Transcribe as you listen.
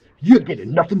You're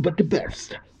getting nothing but the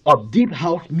best of deep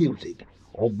house music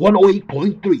on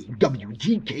 108.3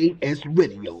 WGKS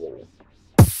Radio.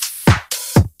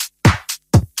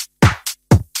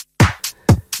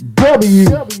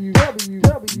 WGKS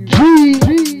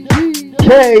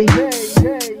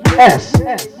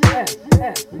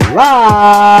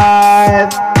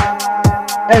live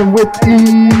and with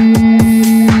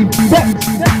effect.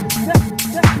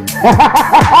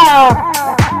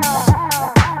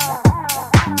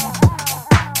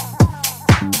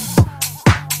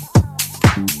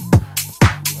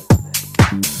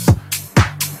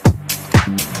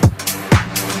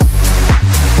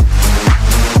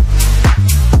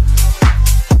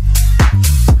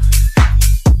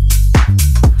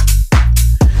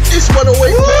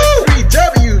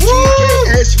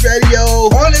 Radio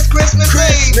on this Christmas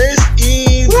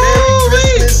Eve. Merry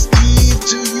Christmas Eve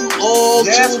to you all.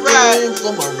 That's right.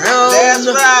 From around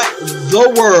the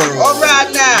world. All right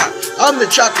now. I'm the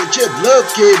chocolate chip love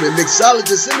kid with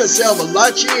mixologist Marcel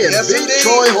Malachi and yes, Big indeed.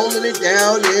 Troy holding it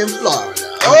down in Florida.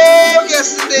 Oh,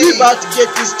 yes indeed. We're about to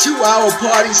get this 2-hour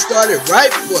party started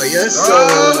right for you. So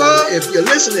if you're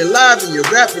listening live and you're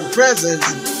wrapping presents,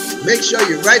 make sure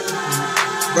you wrap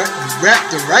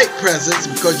the right presents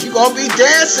because you're going to be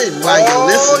dancing while you're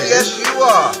listening. Oh, yes, you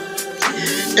are.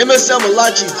 MSL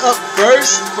Malachi's up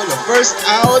first for the first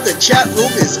hour. The chat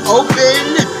room is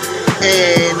open.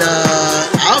 And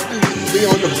I'll be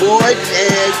on the board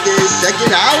at the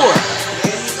second hour.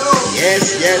 There you go.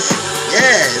 Yes.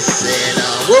 And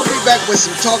we'll be back with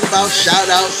some talk about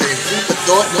shout-outs and food for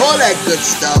thought and all that good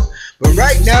stuff. But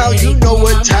right now, you know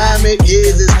what time it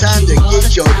is. It's time to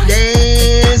get your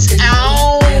dance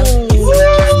out.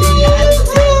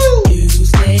 You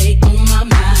stay on my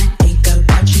mind, think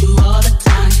about you all the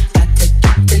time. Got to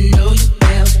get to know you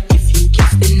well. If you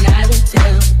kiss, then I will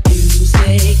tell. You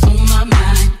stay on my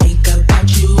mind, think about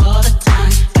you all the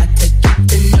time. Got to get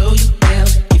to know you well.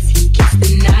 If you kiss,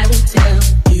 then I will tell.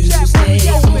 You stay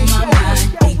on my mind,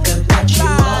 think about you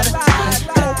all the time.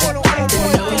 Got to get to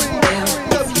know you well.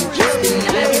 If you kiss, then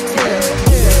I will tell.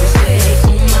 You stay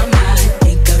on my mind,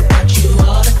 think about you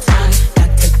all the time.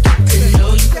 Got to get to know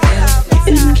you well. If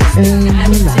you kiss, then I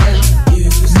will tell. You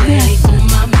stay on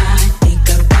my mind, think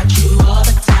about you all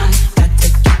the time. Got to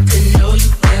get to know you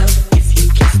well. If you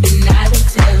kiss, then I will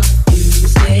tell. You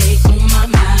stay on my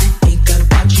mind, think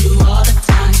about you all the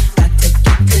time. Got to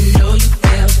get to know you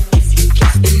well. If you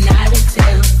kiss, then I will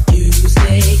tell. You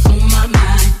stay on my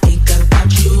mind, think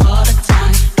about you all the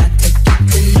time. Got to get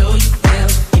to know you well.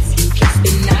 If you kiss,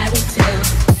 then I will tell.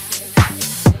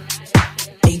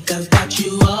 Think about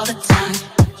you all the time.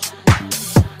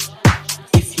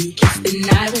 If you kiss, then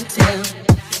I will tell.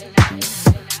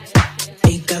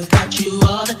 Think about you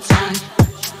all the time.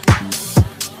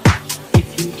 If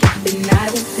you kiss, then I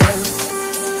will tell.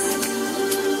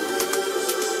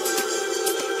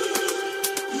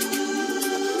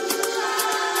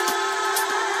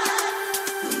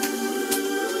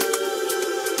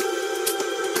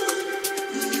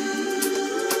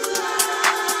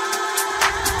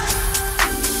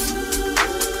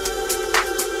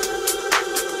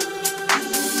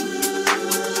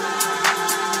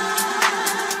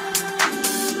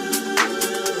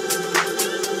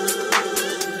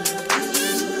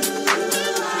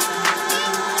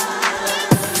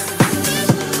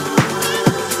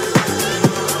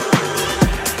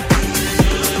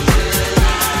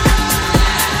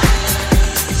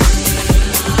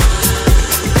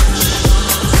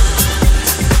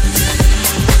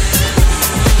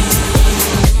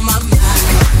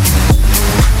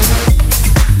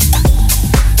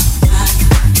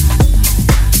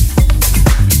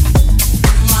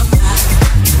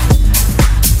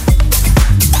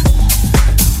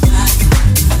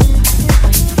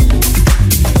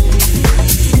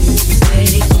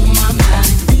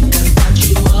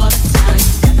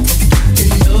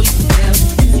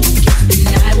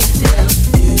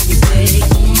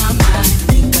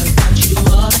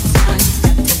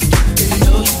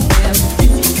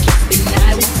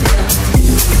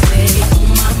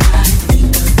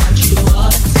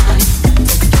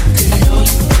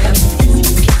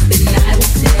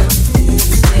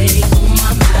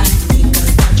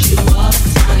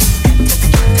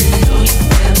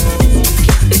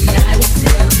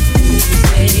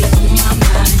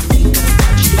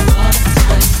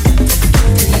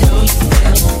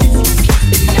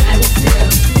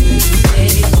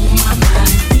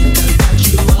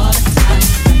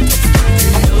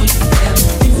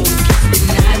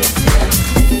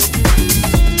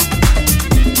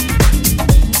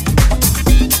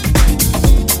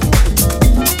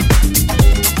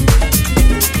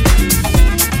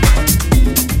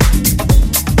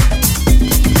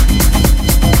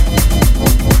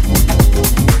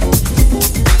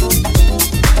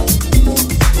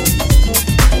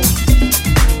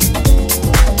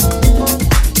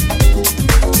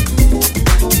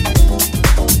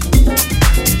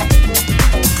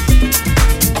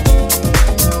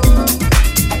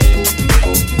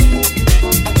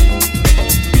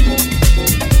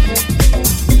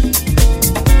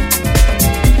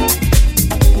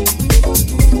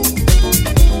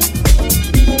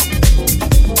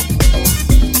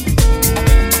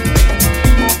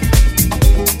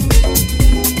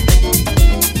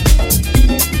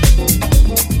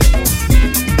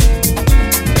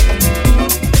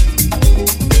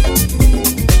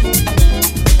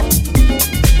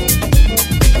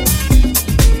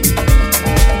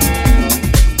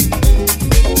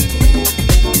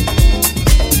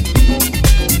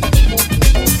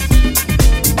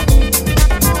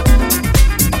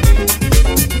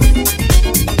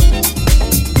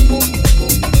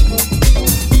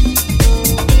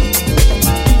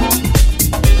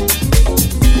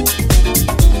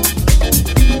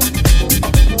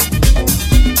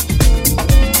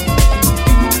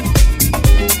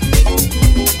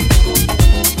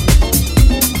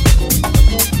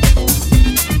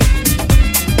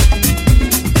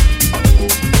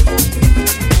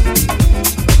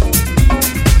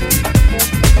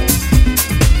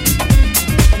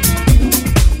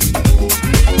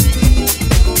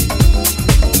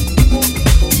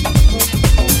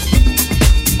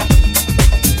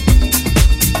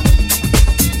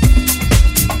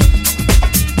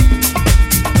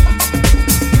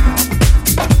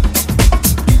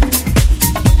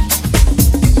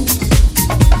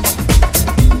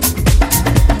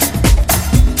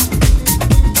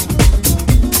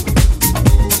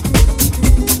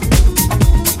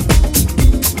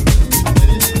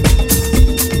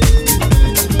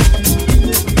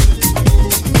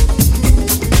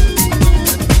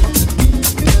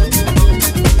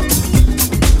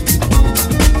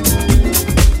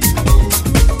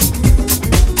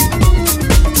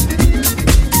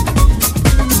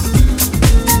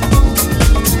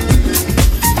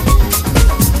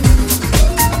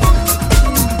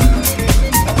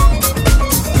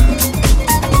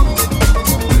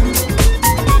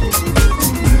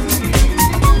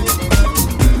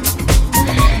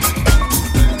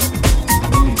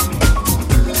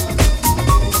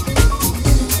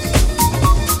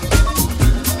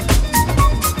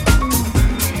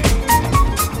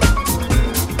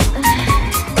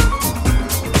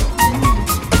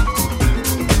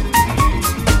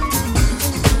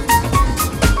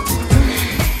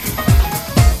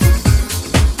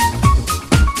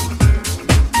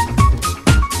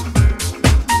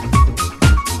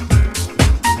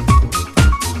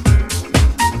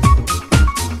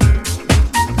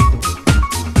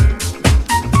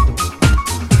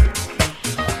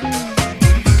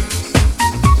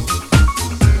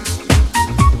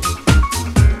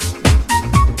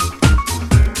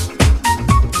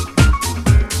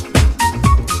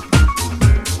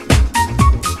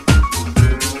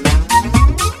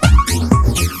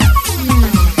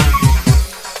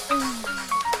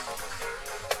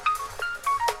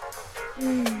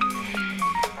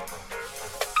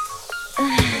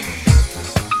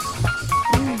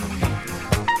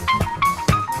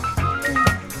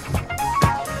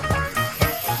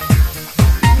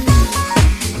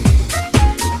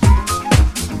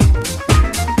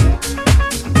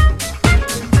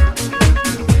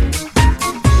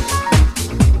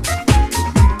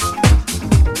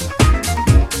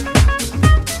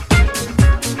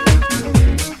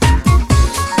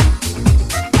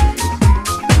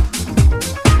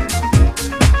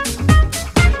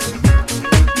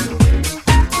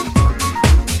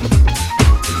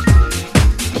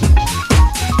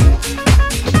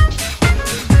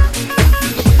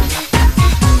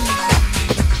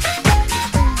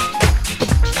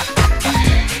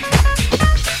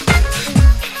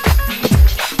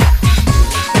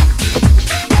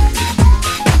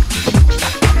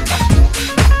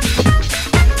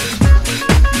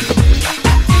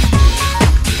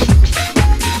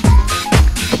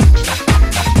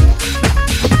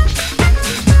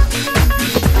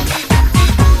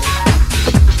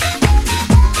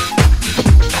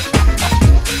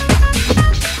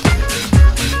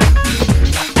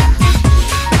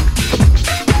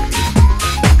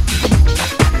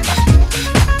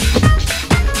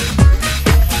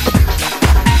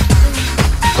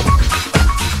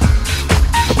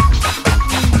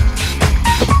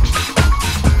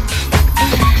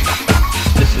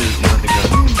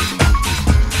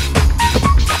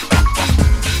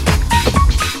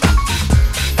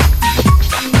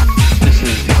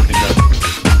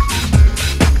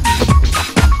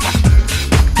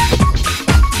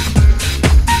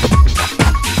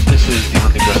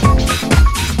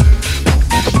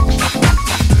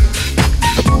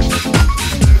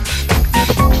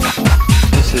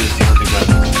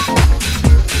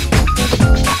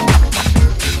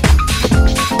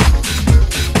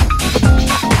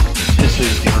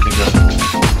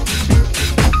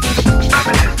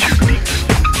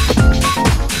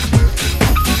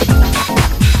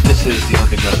 This is the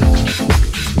underground.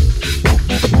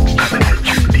 Coming at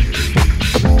you deeply.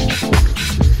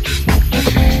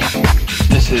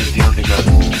 This is the underground.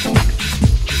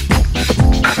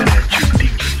 Coming at you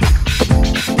deeply.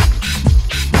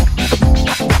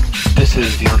 This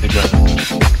is the underground.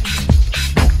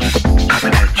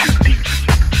 Coming at you deeply.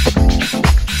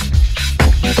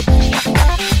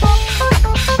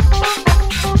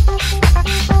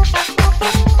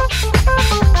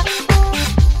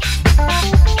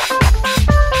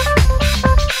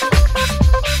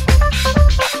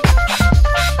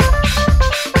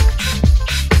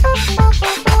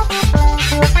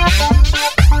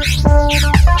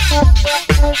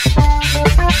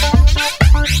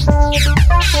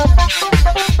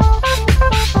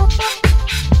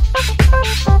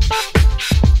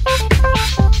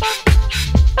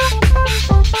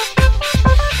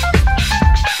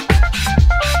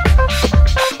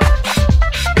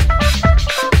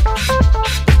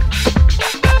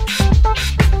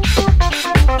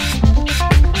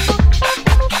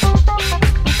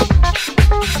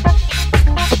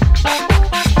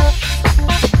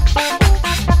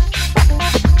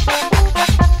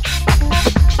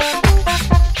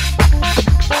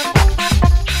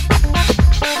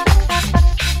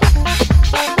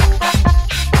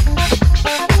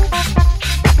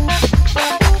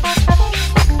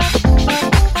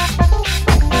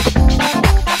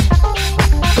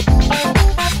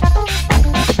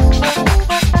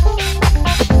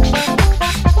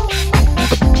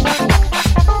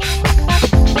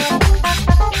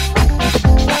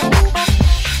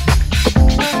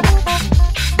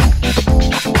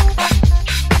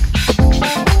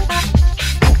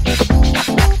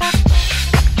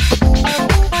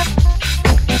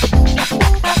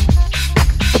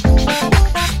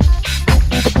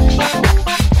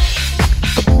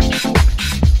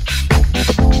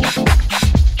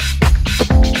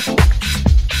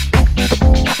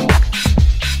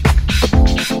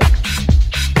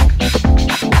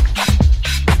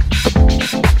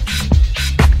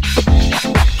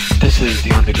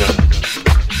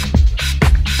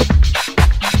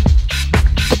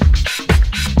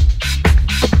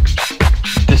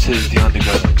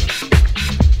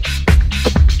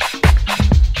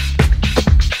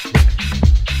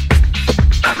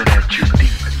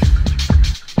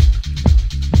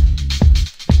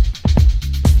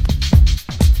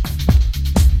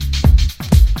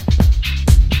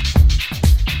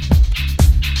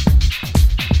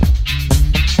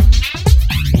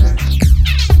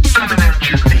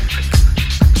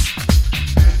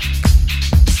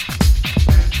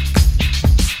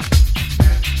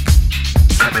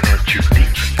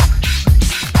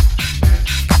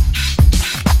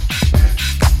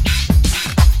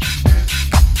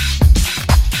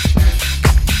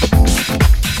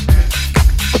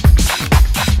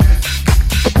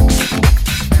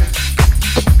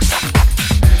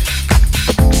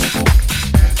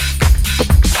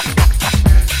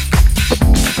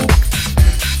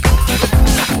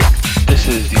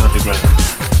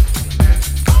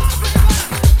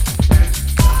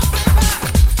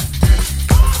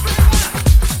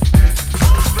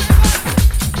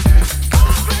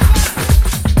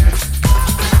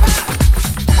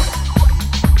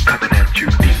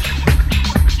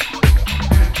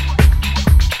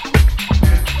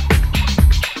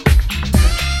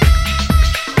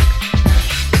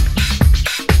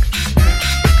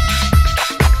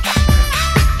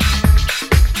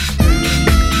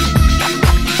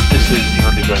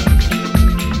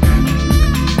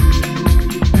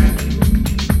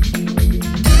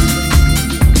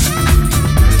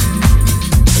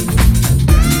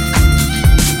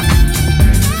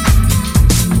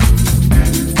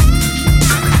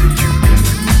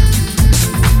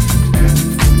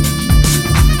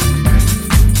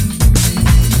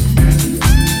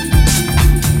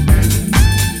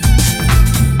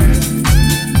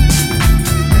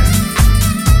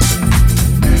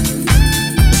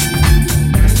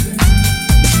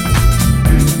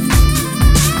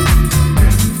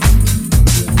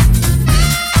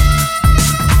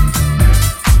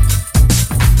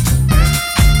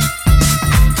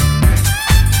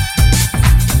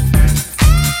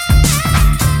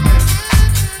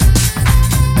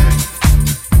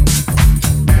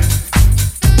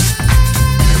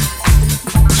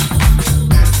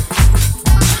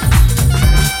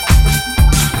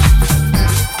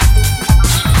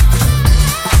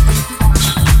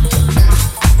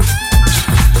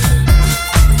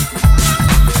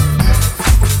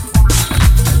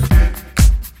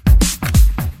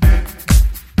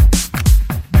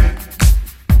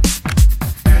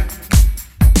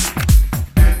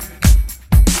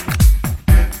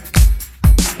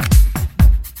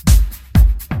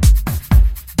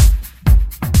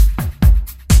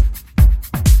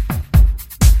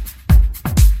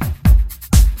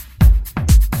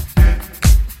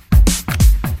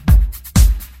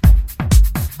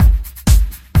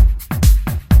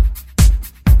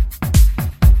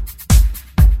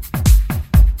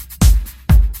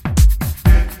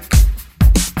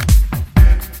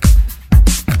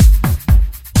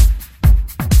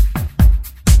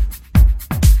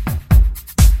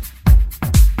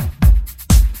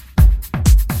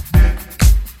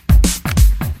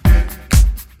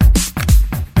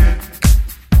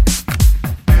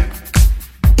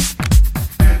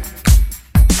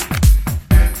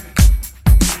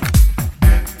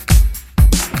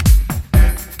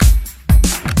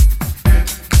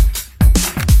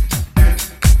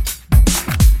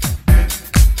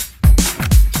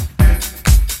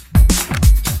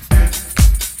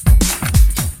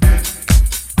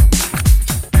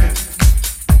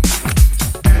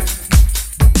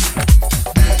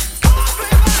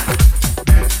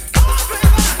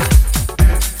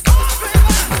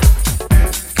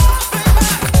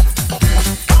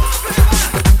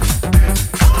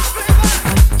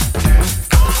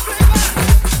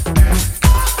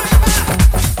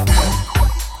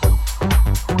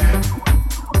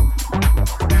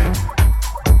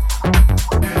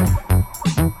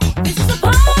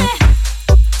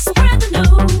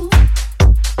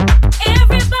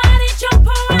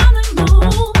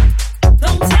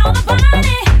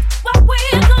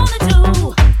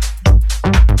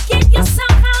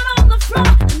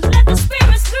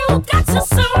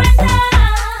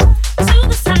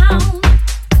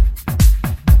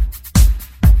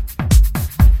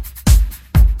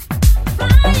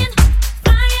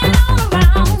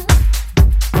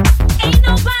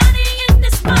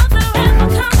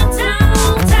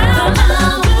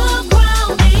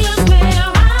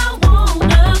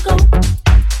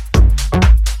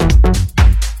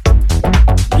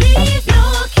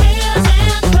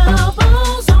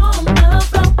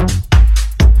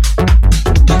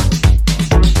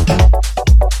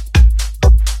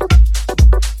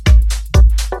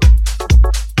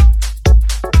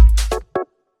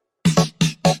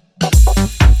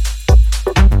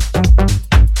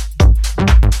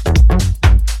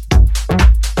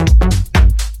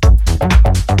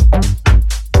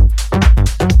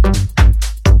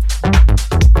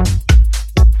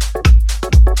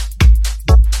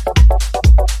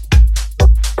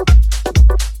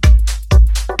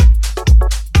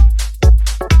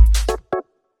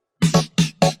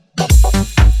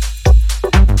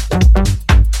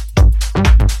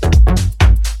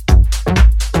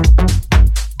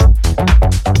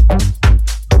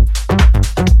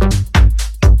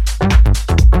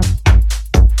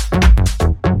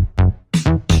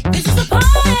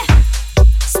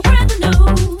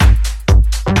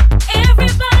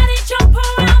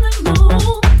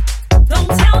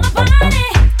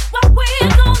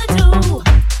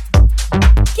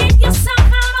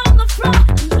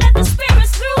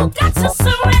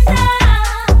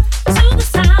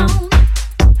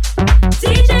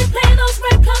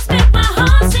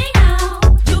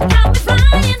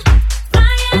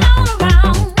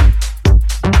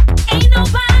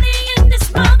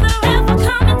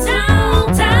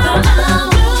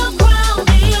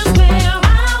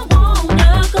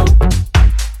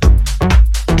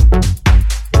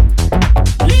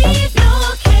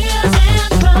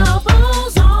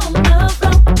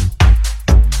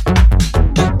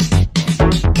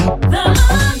 This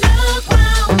is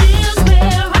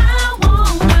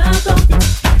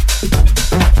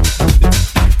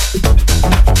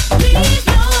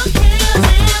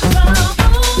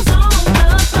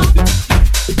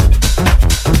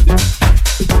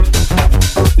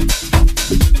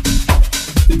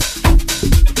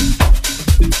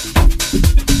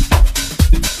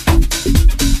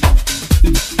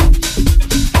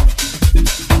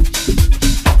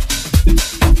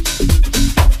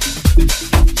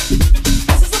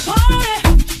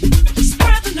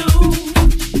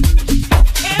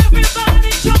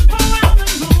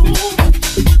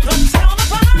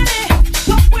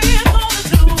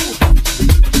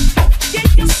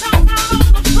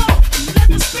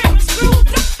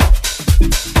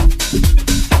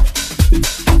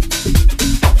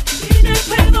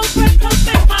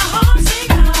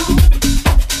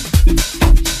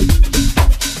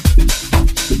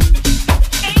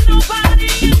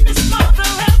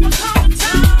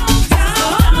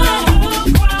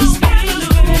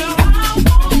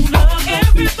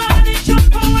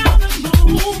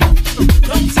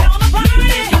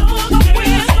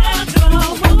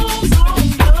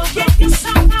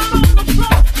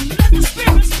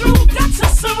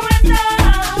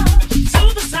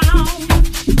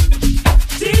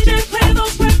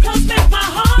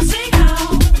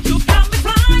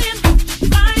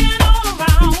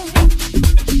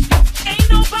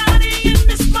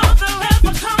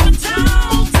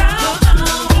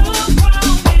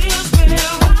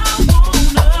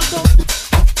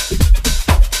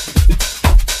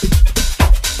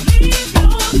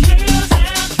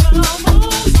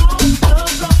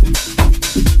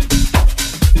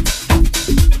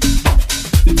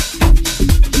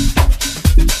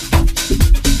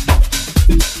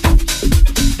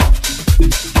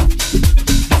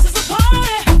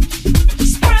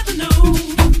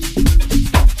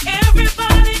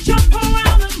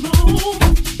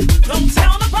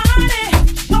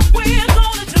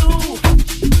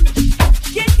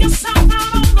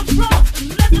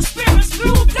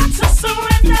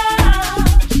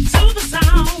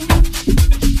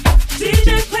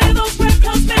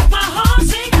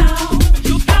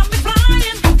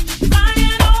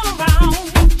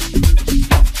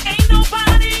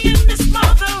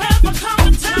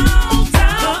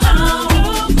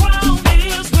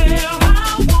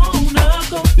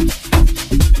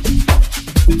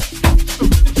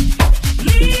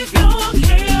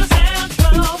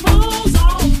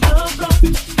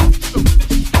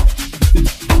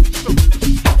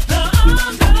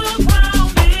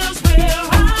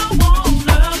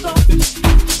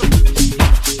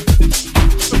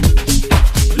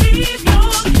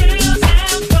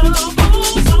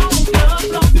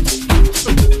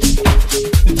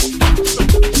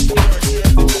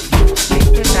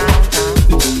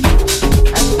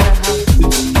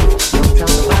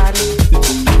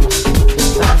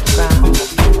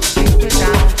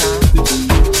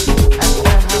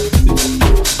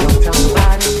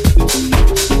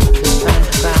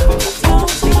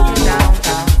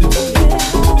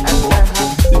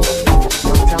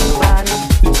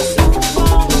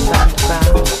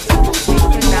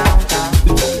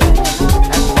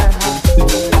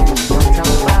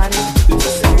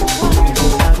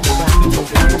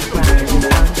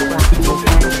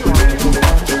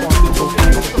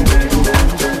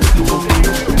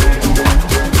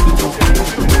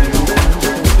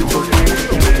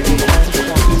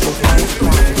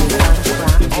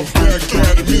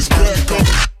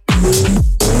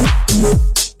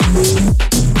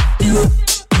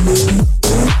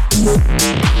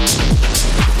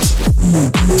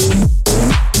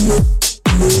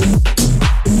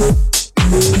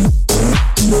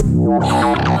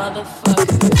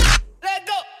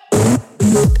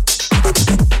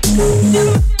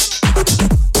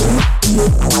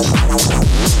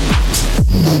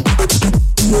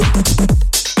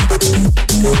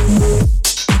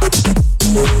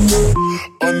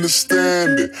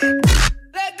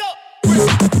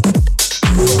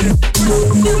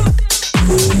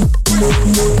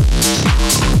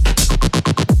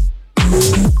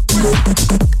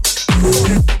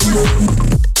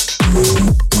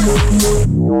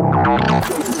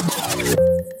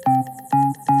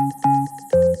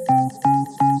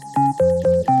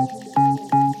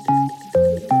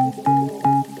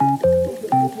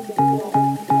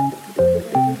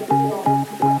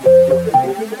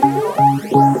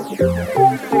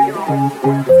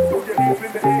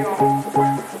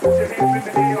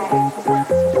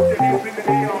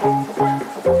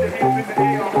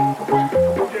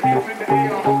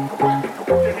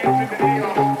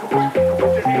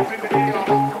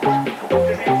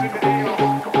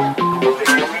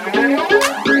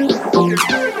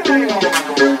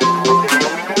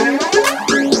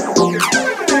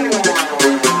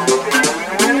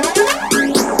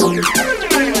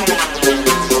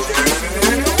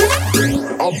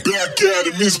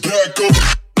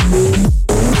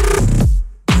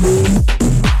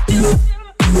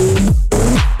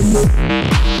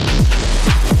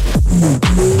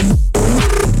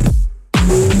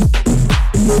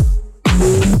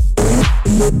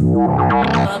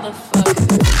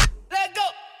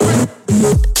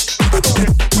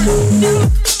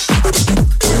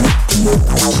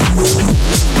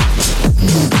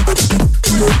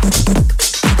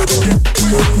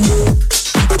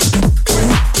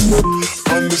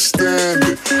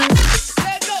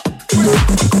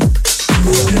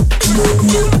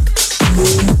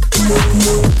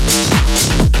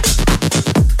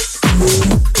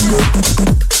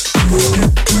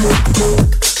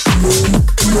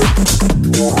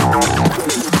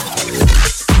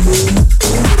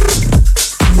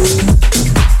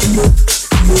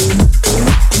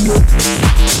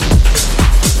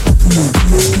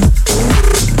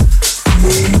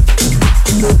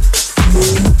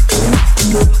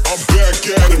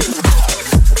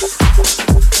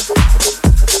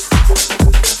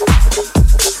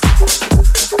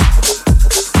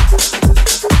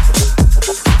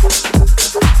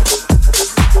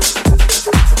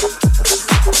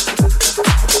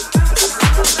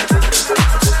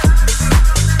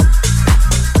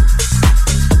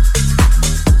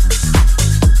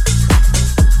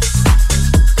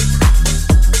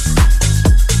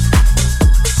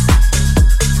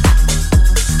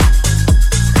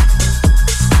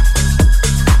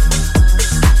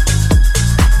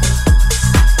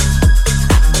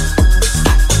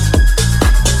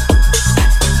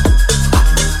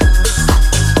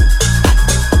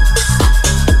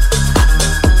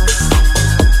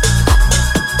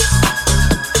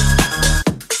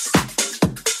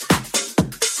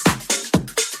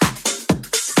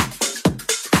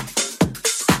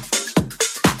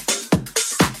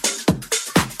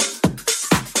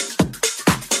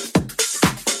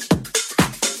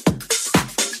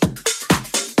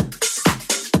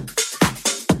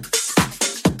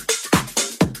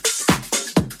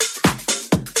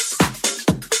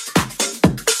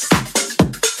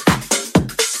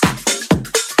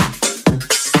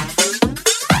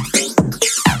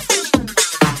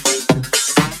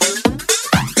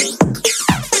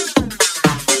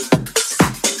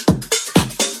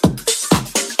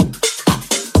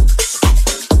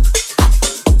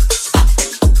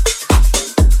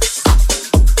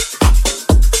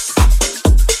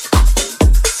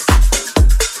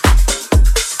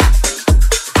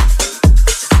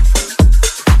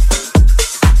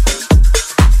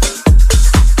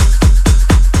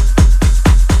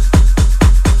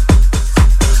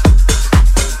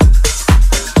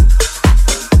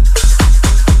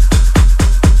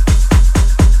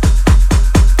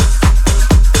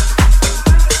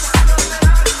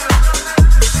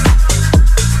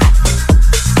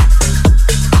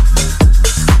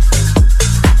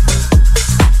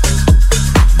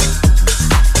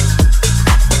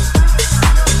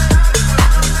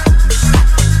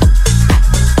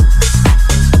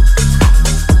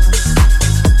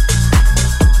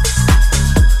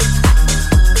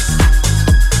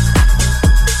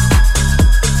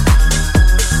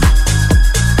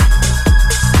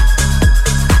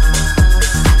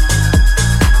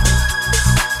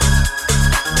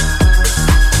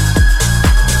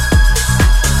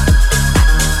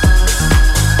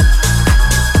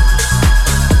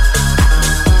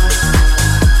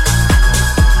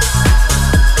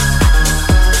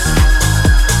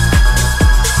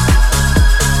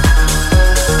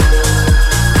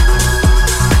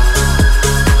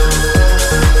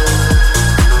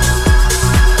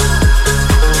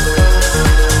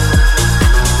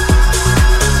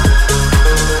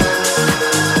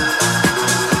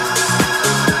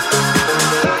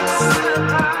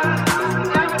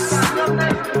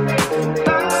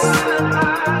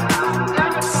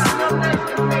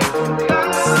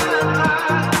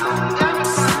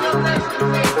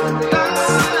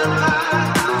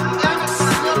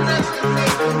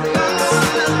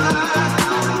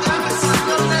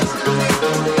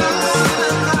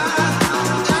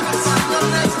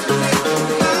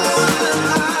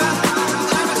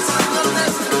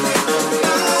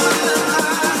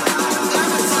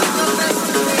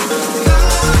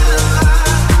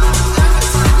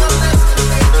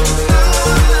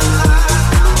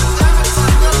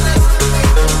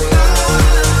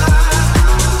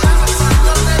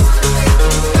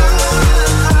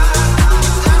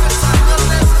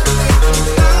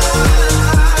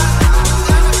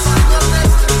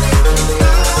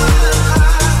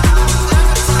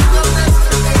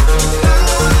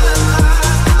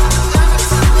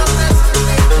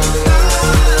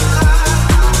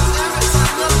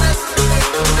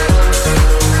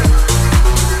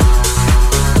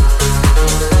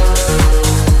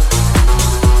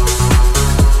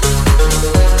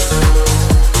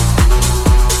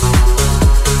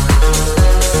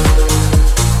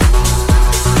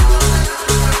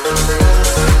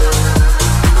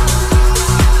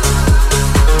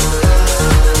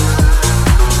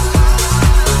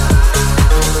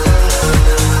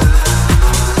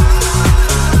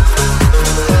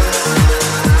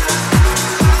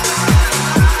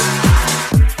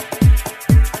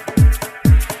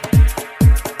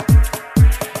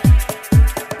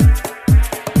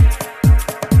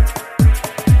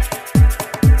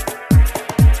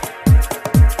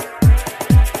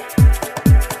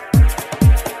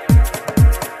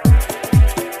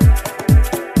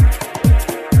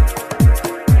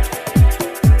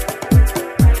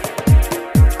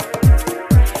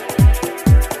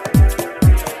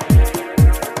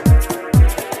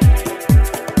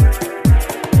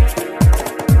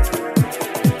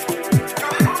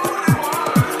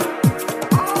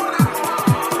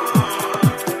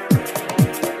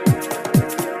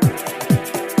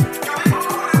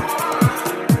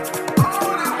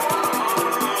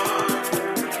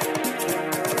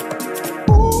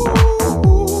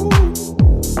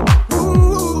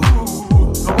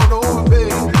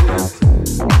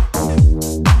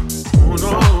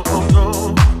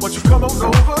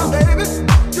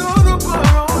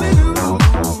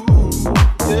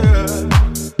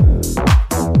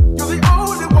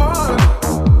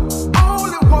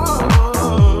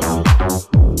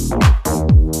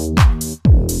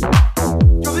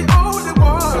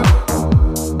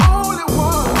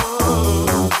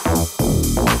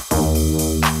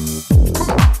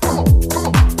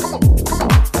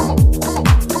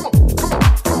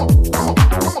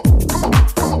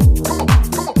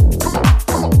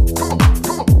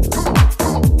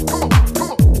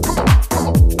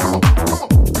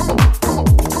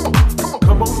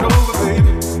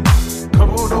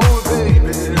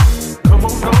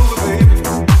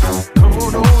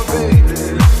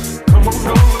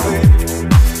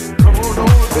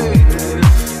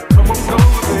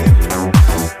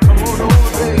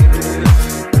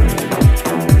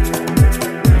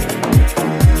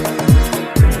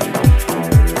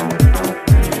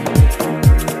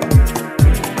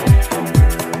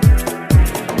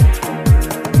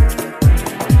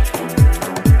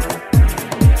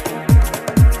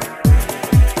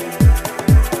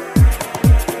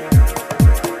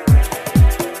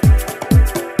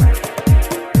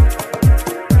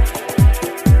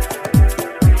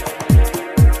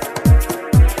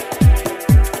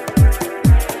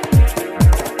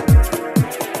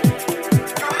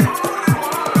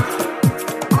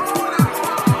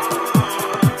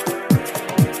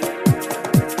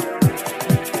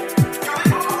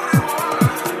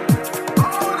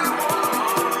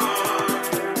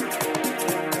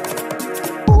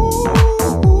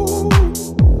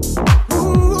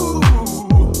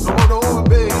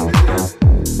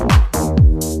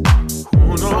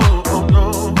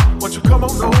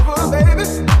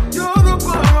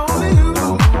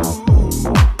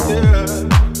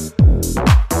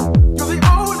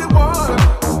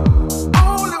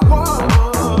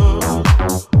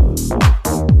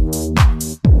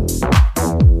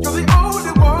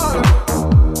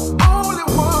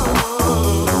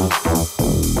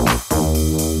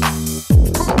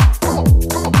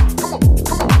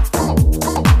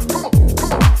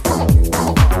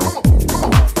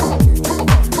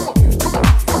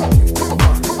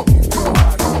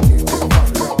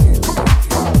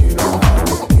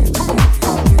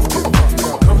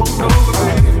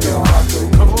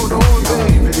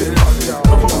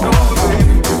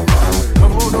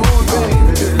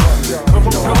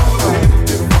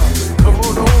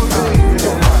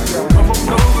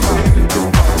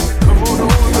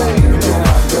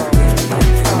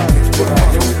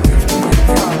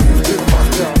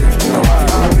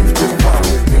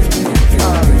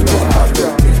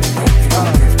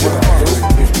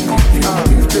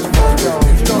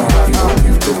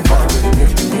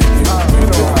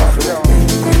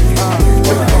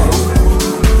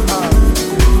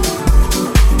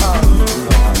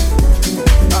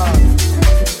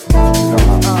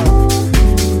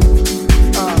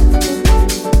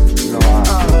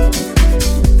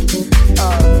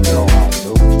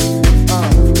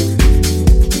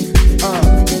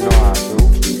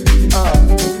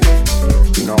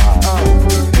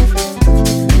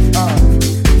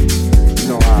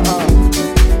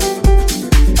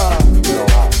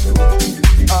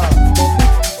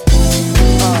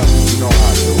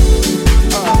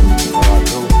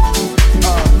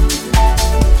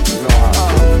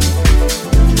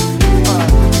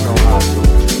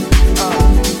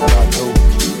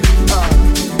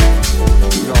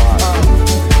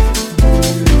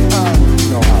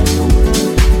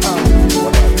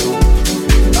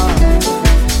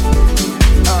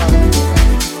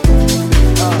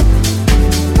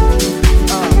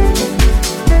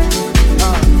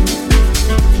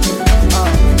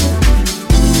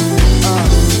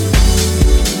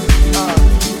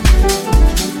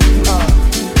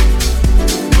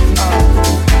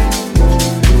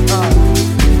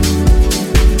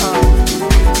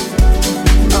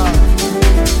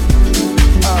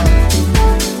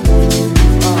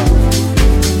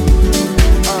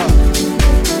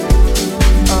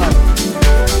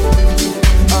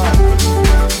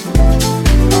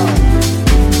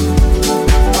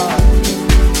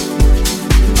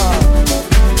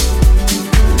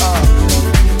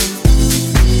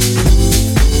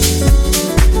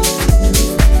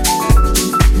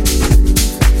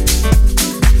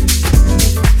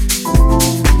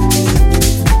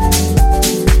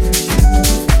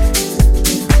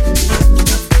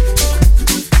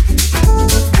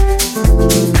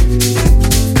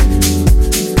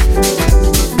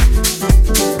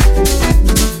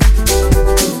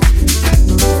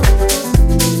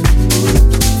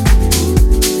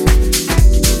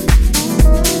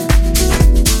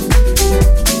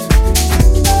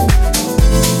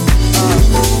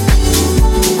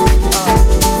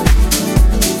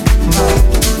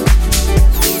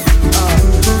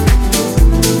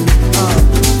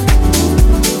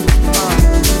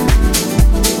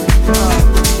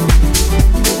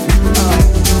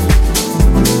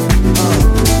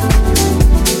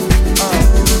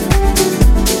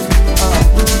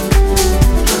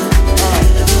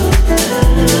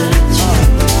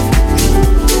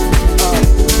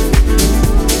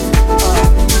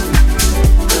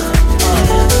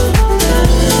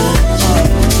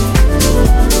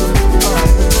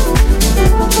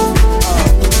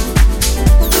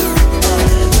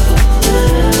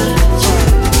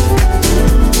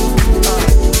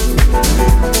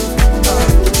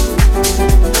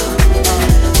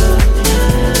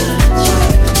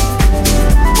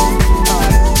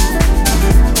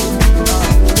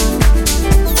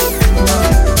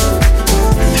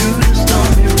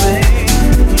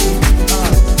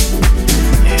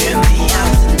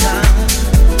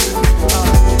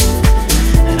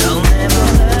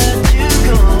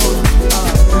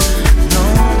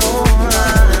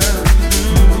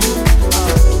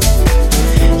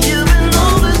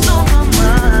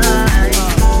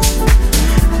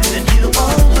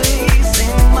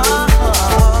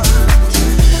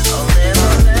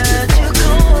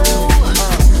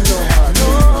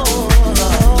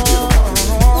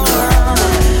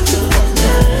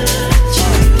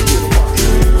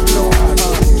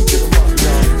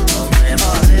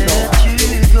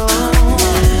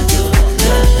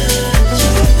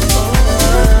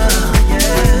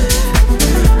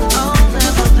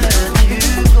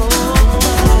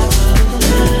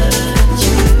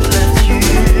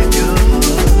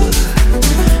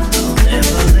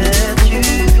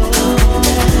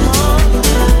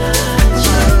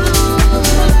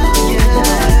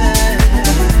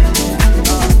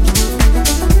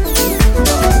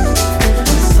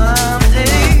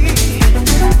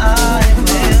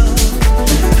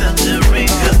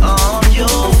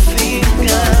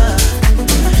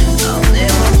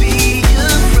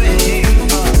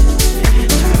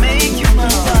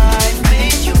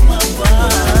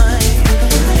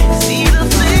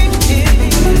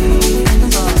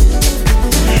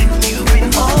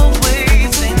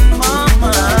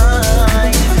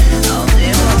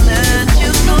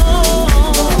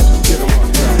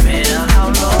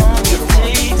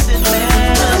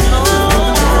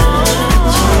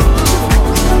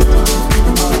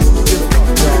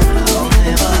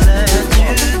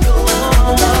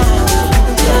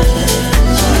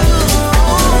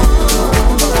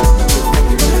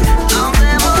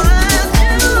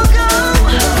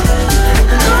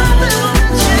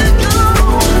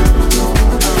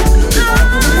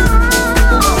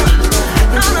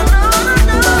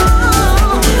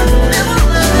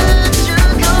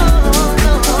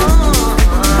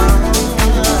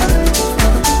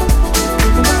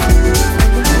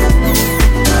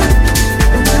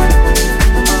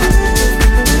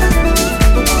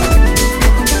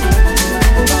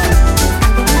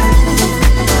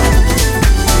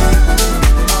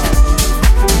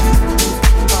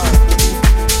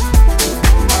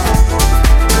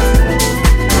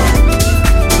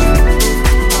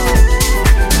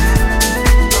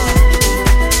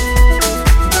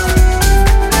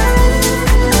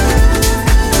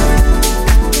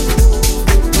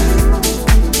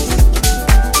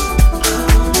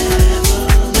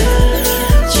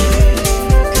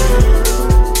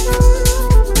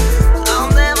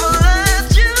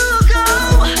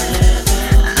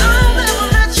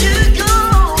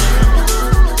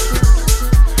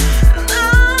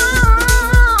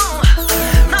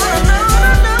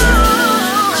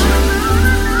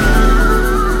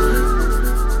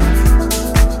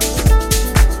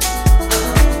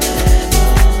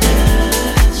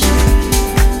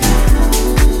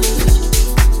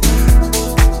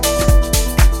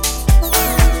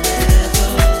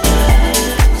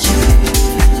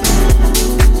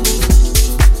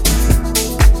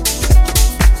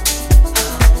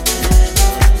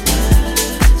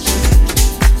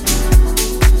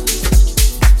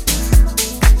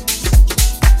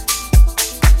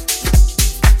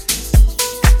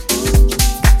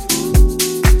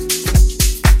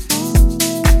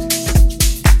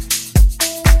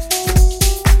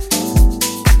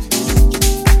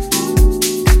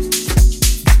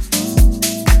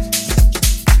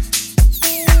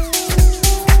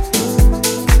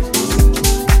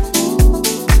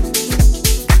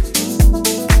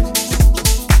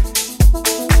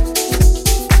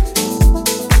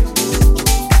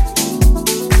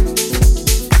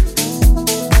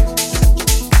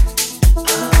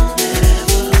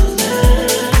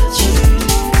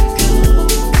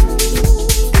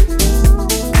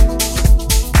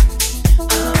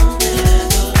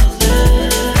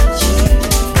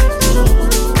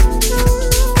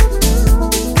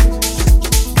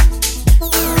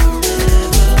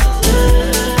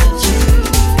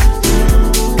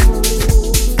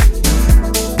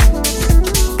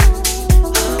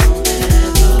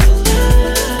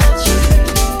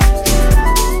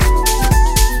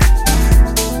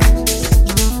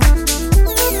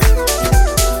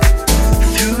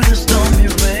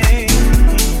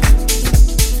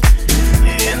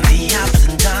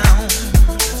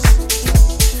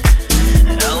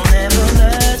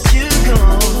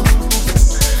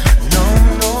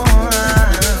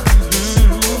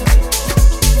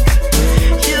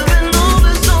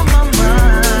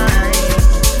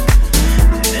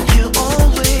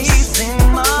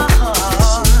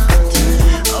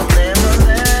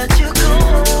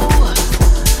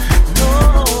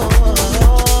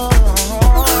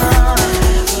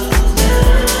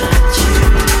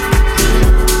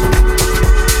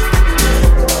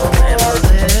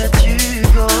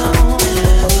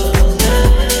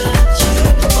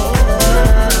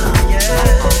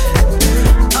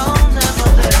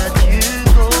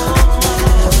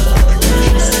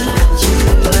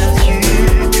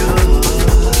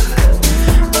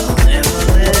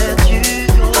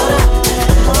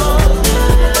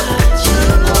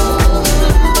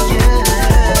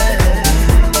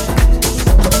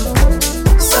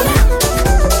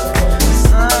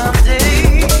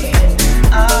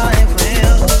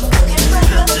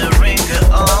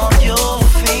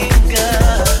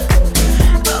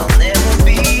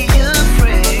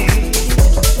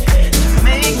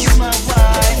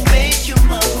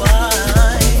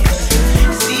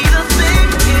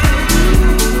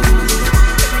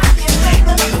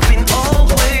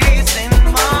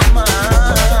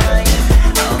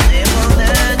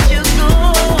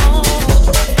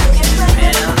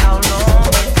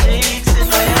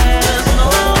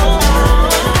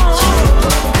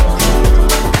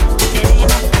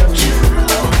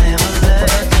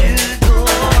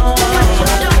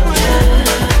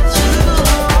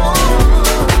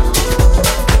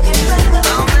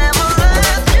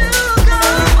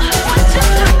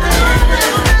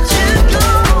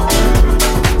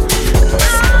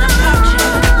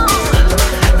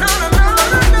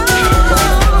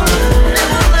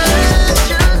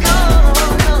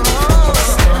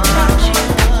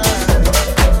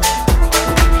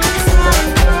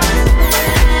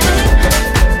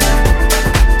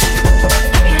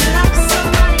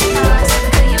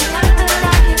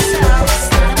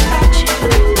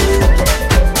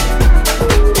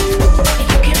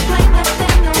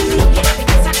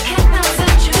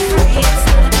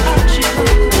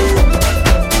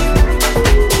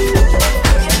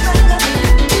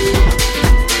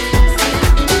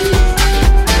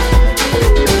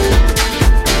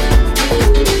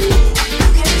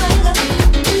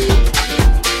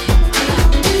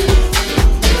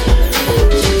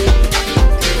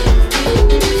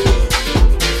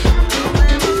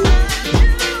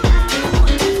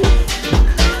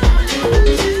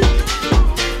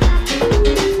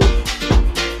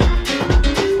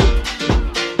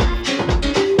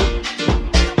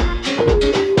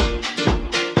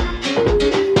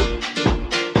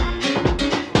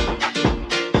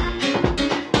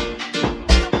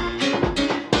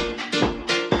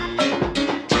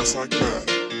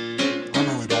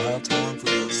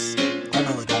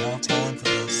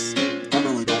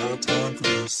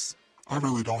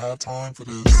time for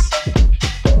this.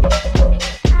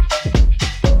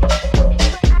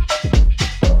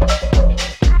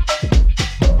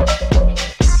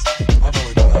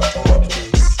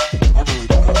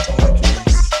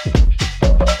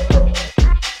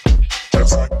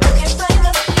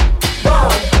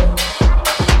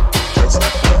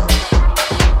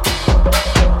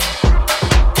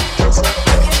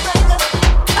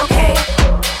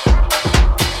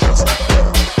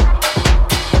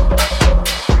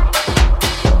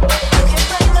 Okay.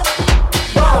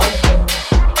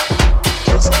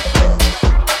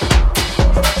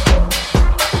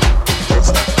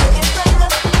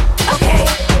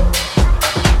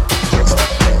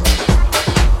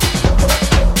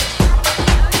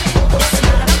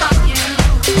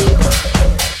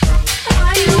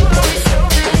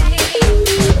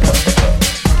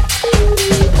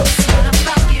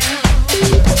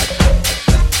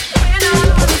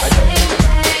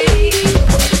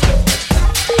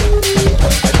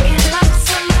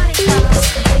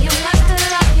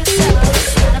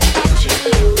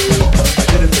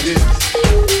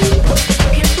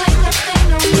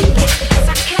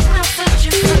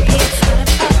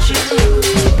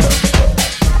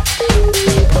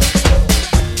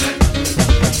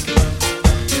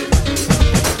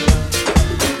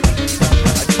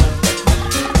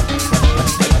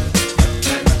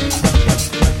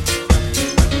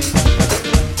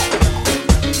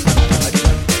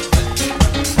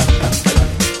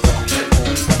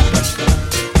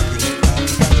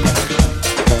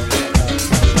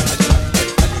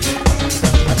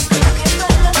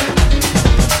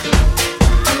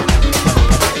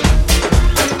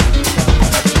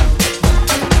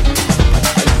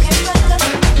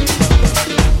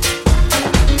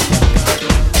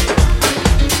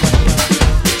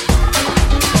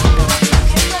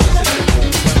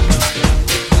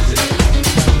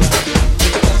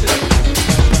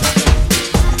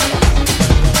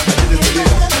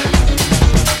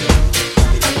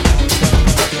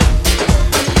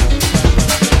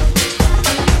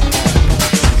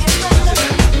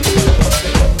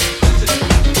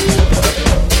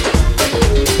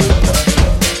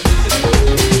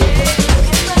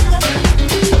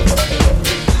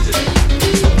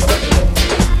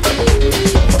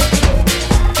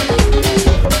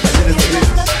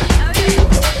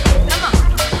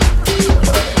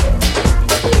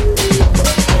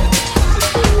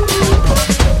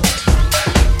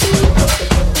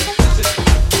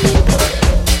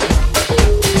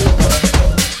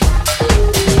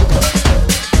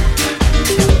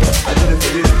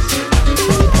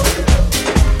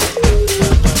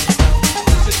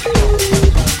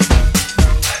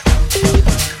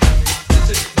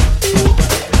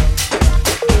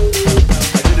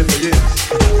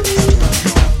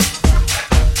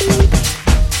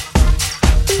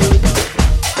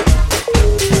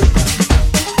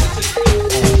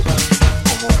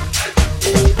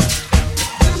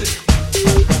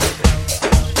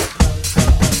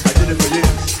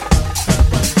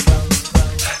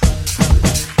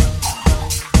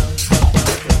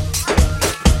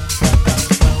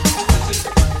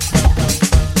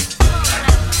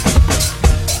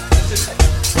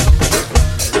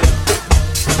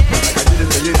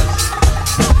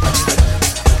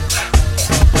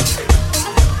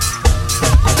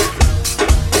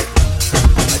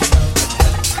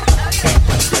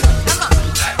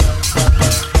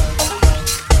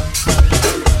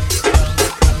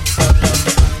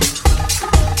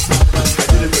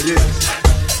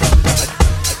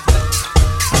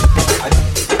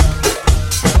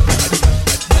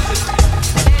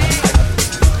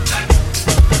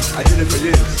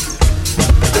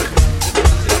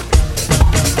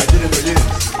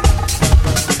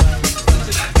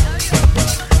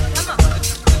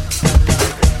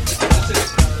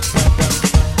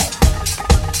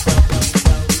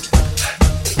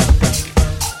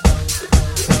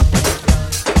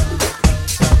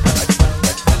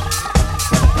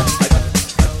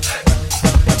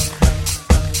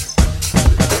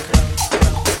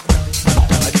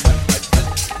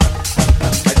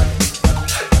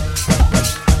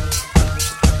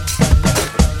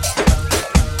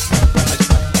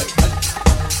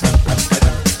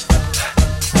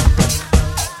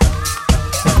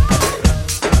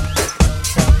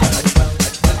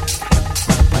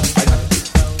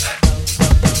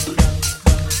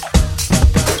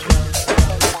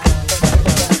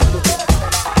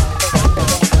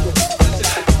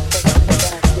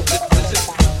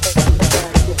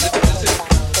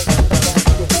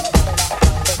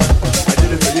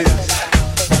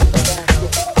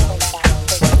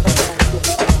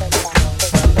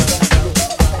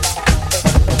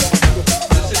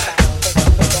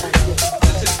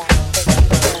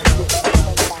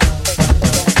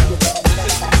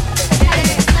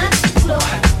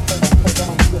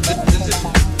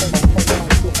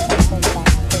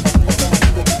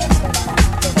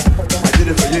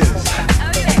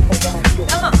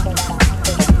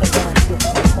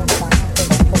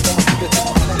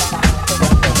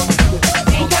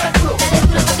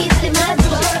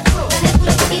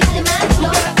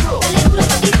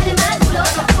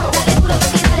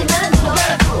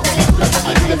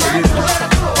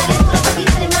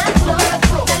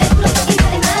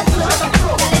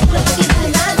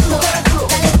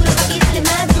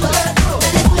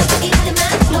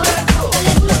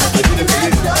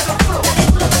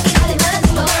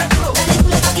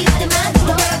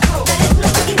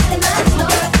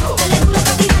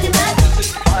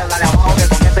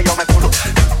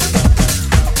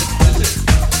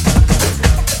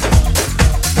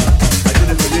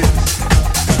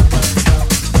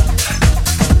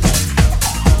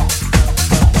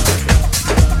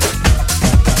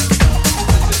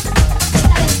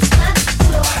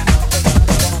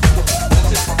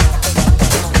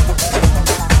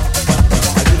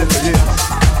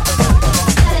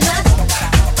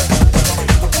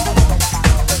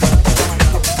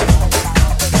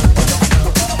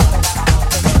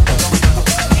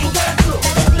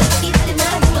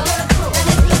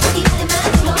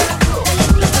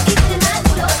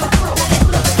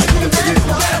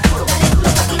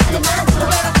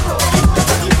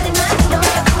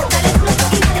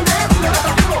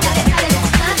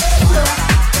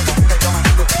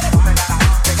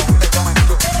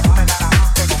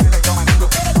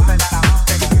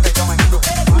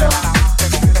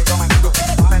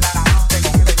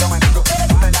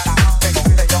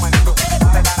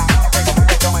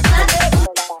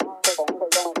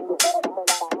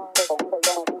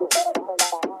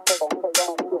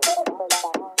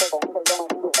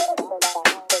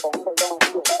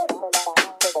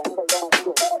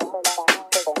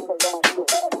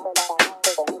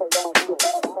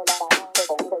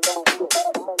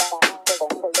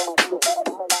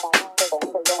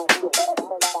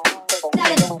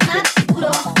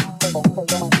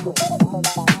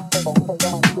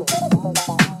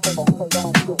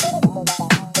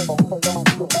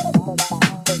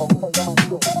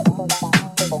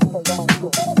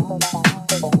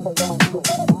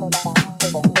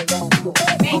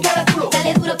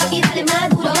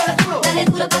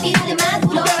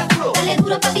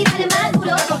 dale más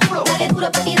duro, dale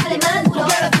duro papi, dale más duro,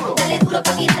 dale duro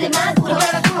papi, dale más duro,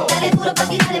 dale duro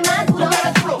papi, dale más duro,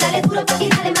 dale duro papi,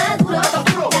 dale más duro,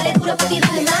 dale duro papi,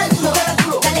 dale más duro,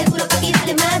 dale duro papi,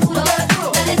 dale más duro,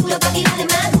 dale duro papi, dale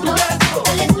más duro,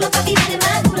 dale duro papi, dale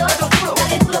más duro,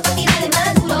 dale duro papi, dale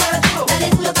más duro, dale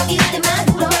duro papi, dale más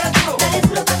duro, dale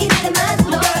duro papi, dale más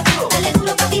duro, dale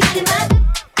duro papi, dale más duro.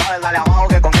 Dale abajo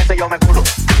que con ese yo me culo.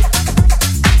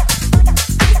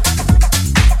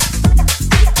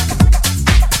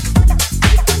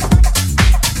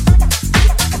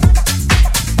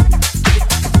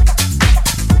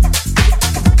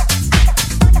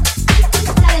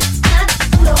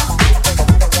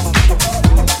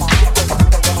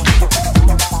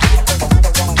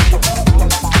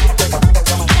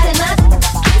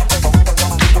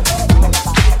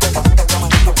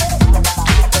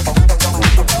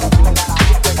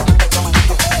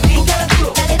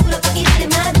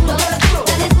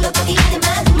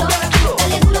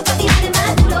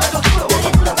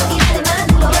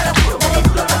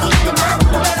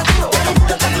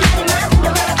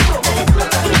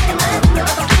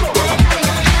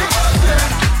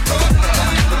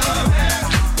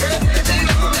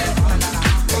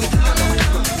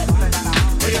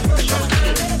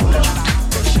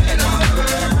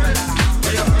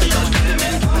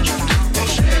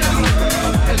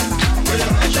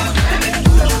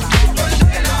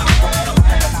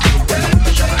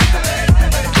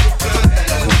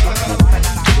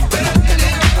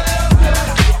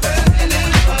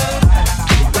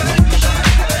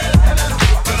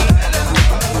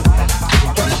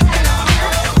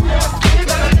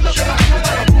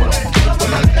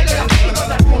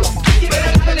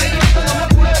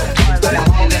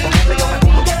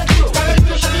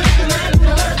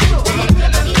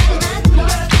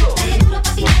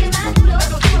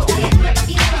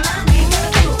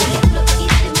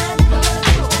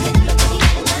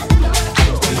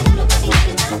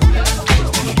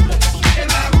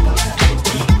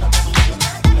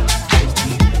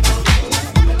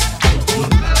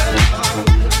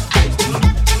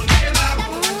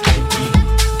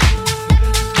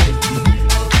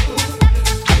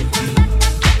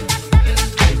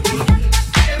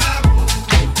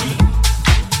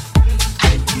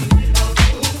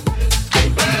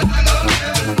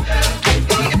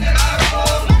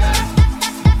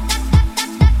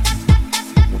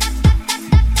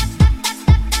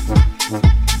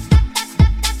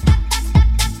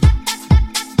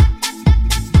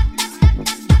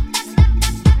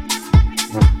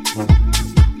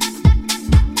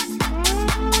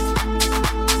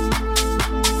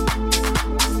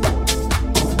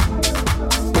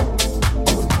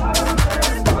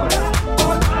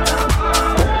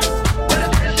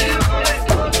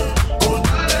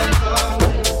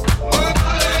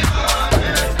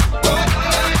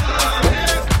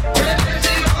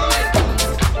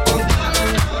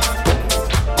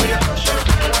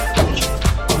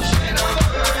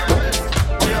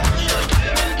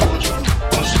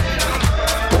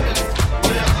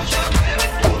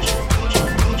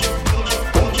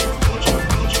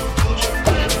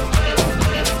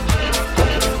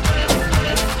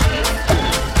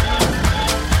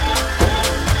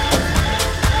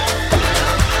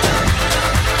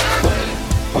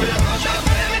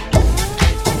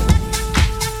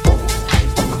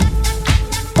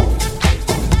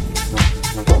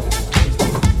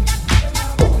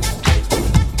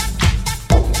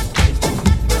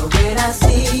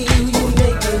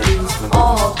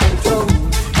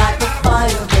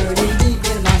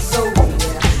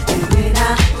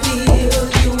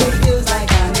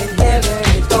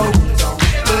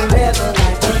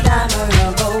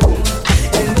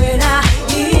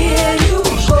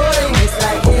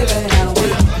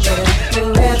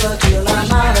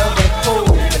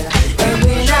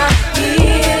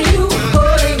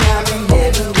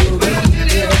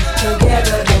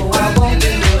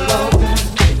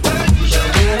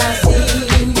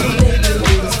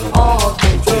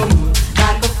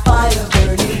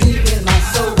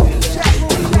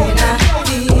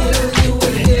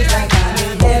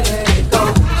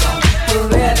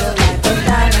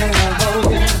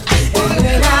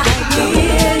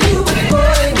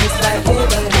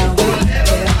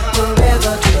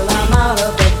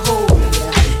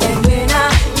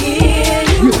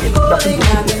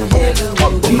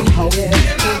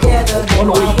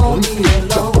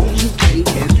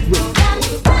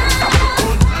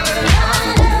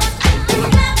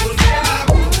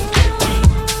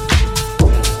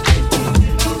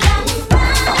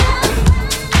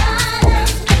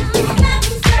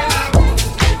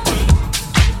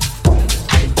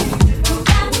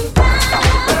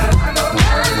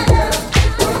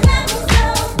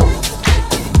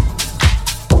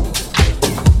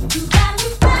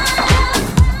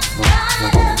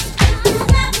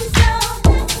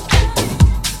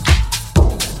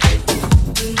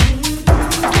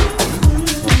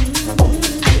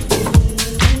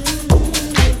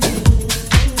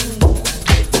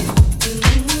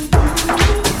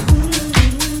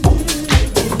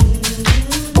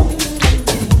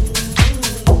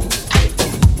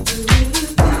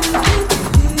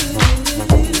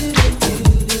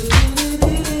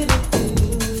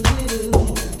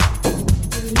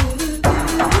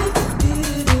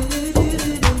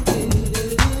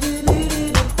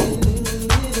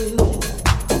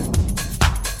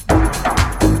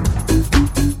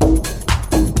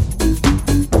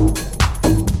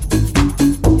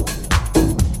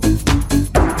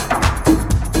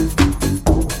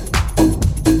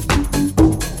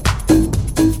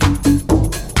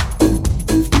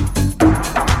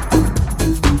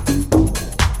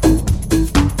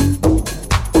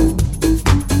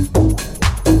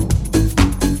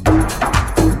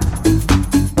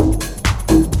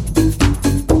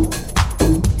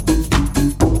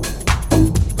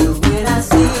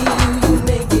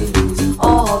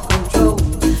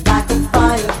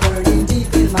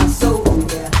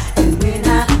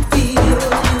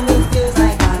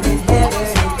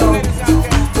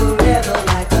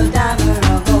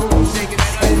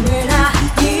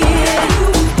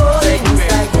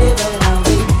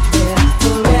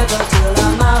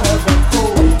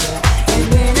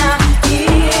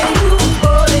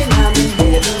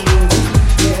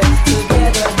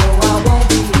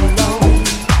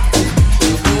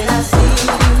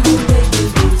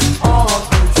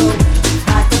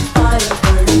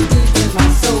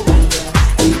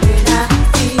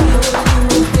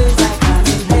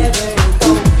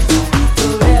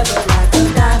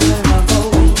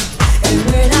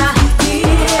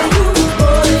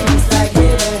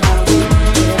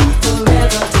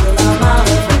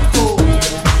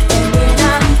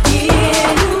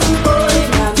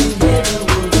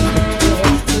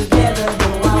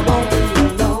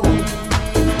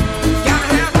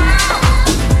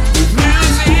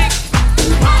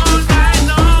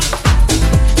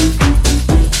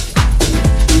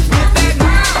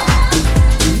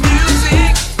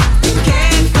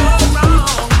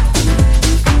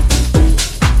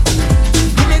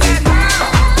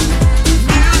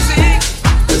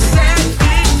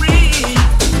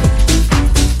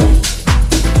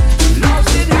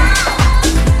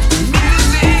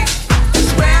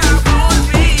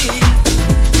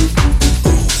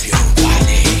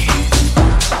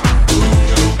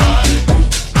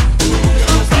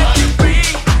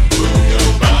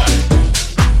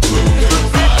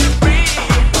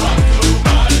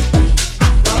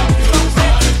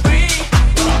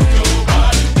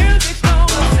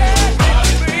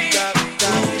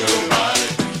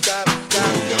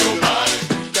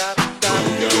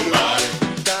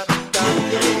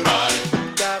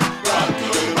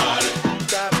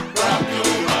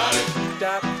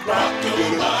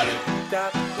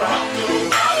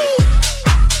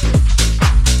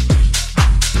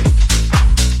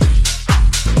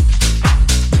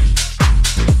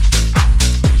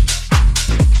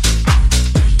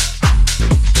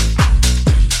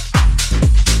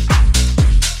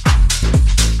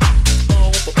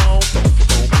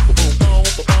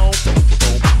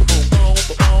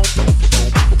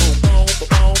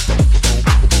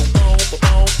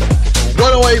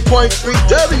 108.3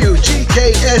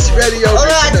 WGKS Radio. All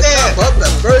right, reaching the then. top of the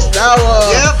first hour.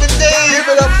 Yep, indeed. Give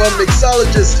it up for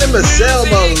mixologist Emercel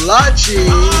Malachi.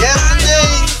 Yes,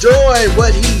 indeed. Doing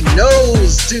what he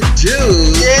knows to do.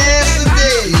 Yes,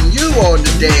 indeed. And you on the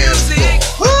dance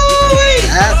floor. Woo-wee.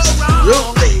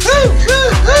 Absolutely.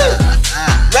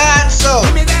 Right, so.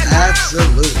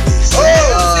 Absolutely. So,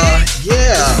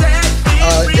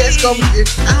 that's gonna be.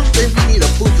 I don't think we need a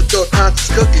food for thought conscious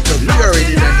cookie because we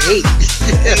already done ate.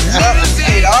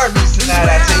 Ate Arby's tonight,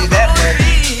 I tell you that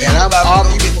much. And I'm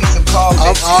you get me some coffee.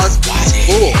 Osby's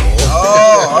full.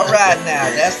 Oh, all right now.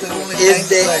 That's the only thing Is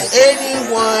there to say.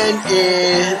 anyone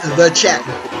in the chat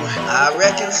room? I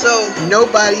reckon so.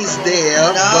 Nobody's there,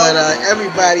 No. but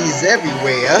everybody's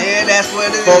everywhere. Yeah, that's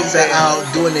what it Folks is. are out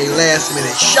doing their last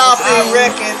minute shopping. I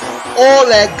reckon. All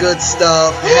that good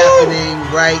stuff happening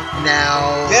right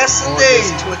now Yes, on indeed.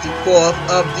 this 24th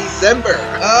of December.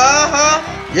 Uh-huh.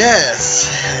 Yes.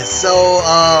 So,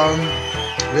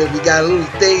 we got a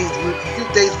few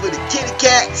things for the kitty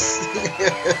cats.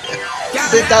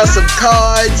 Sent out some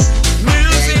cards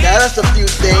and got us a few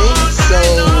things. So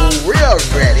we're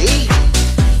ready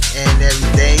and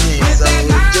everything. And so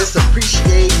just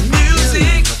appreciate you.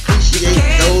 Appreciate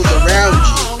those around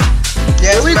you.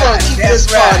 That's So we're right. gonna keep That's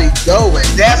this right. party going.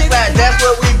 That's right. That's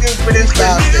what we do for this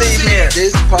Christmas team here.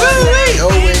 This party Woo-wee.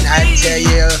 going, I tell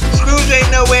you. Scrooge ain't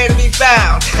nowhere to be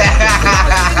found.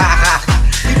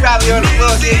 He probably on the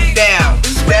floor getting down.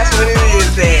 That's what it is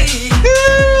there.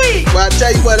 Woo-wee. Well, I tell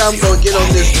you what, I'm gonna get on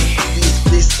this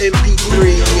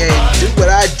MP3 and do what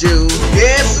I do.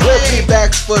 Yes, We'll be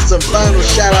back for some final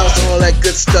shout outs and all that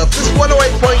good stuff. This is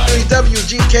 108.3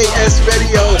 WGKS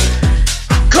Radio.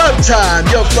 Club Time,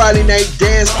 your Friday night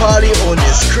dance party on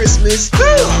this Christmas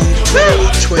Eve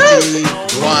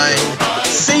 2021.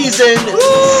 Season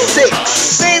 6.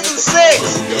 Season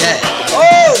 6. Yeah.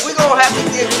 Oh, we're going to have to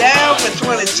get down for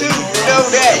 22. You know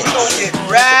that. We're going to get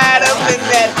right up in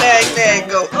that thing there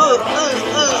and go,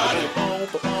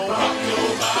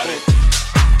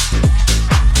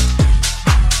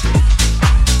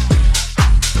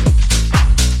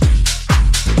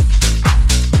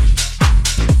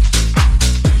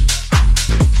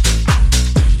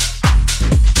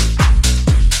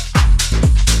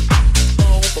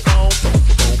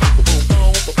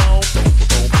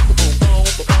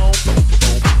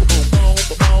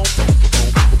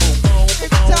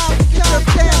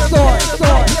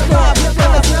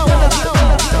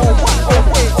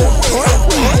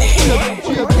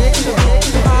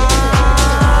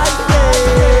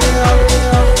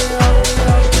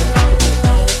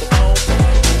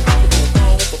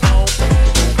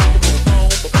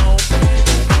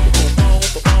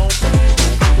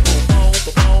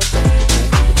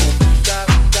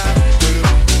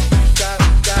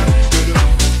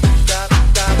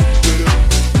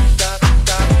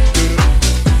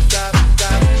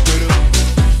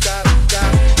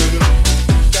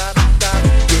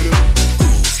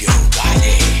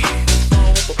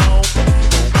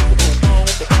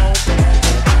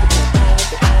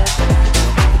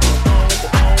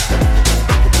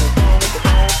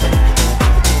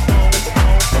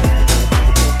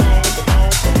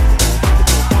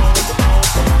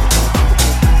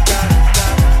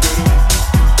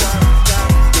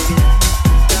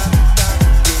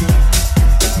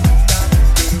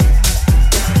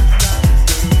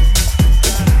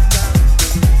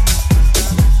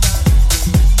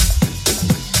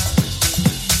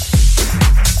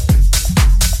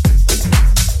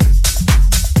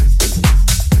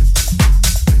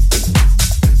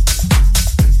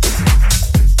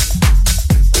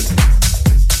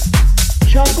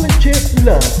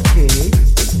 Love Cake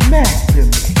Master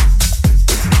Mix.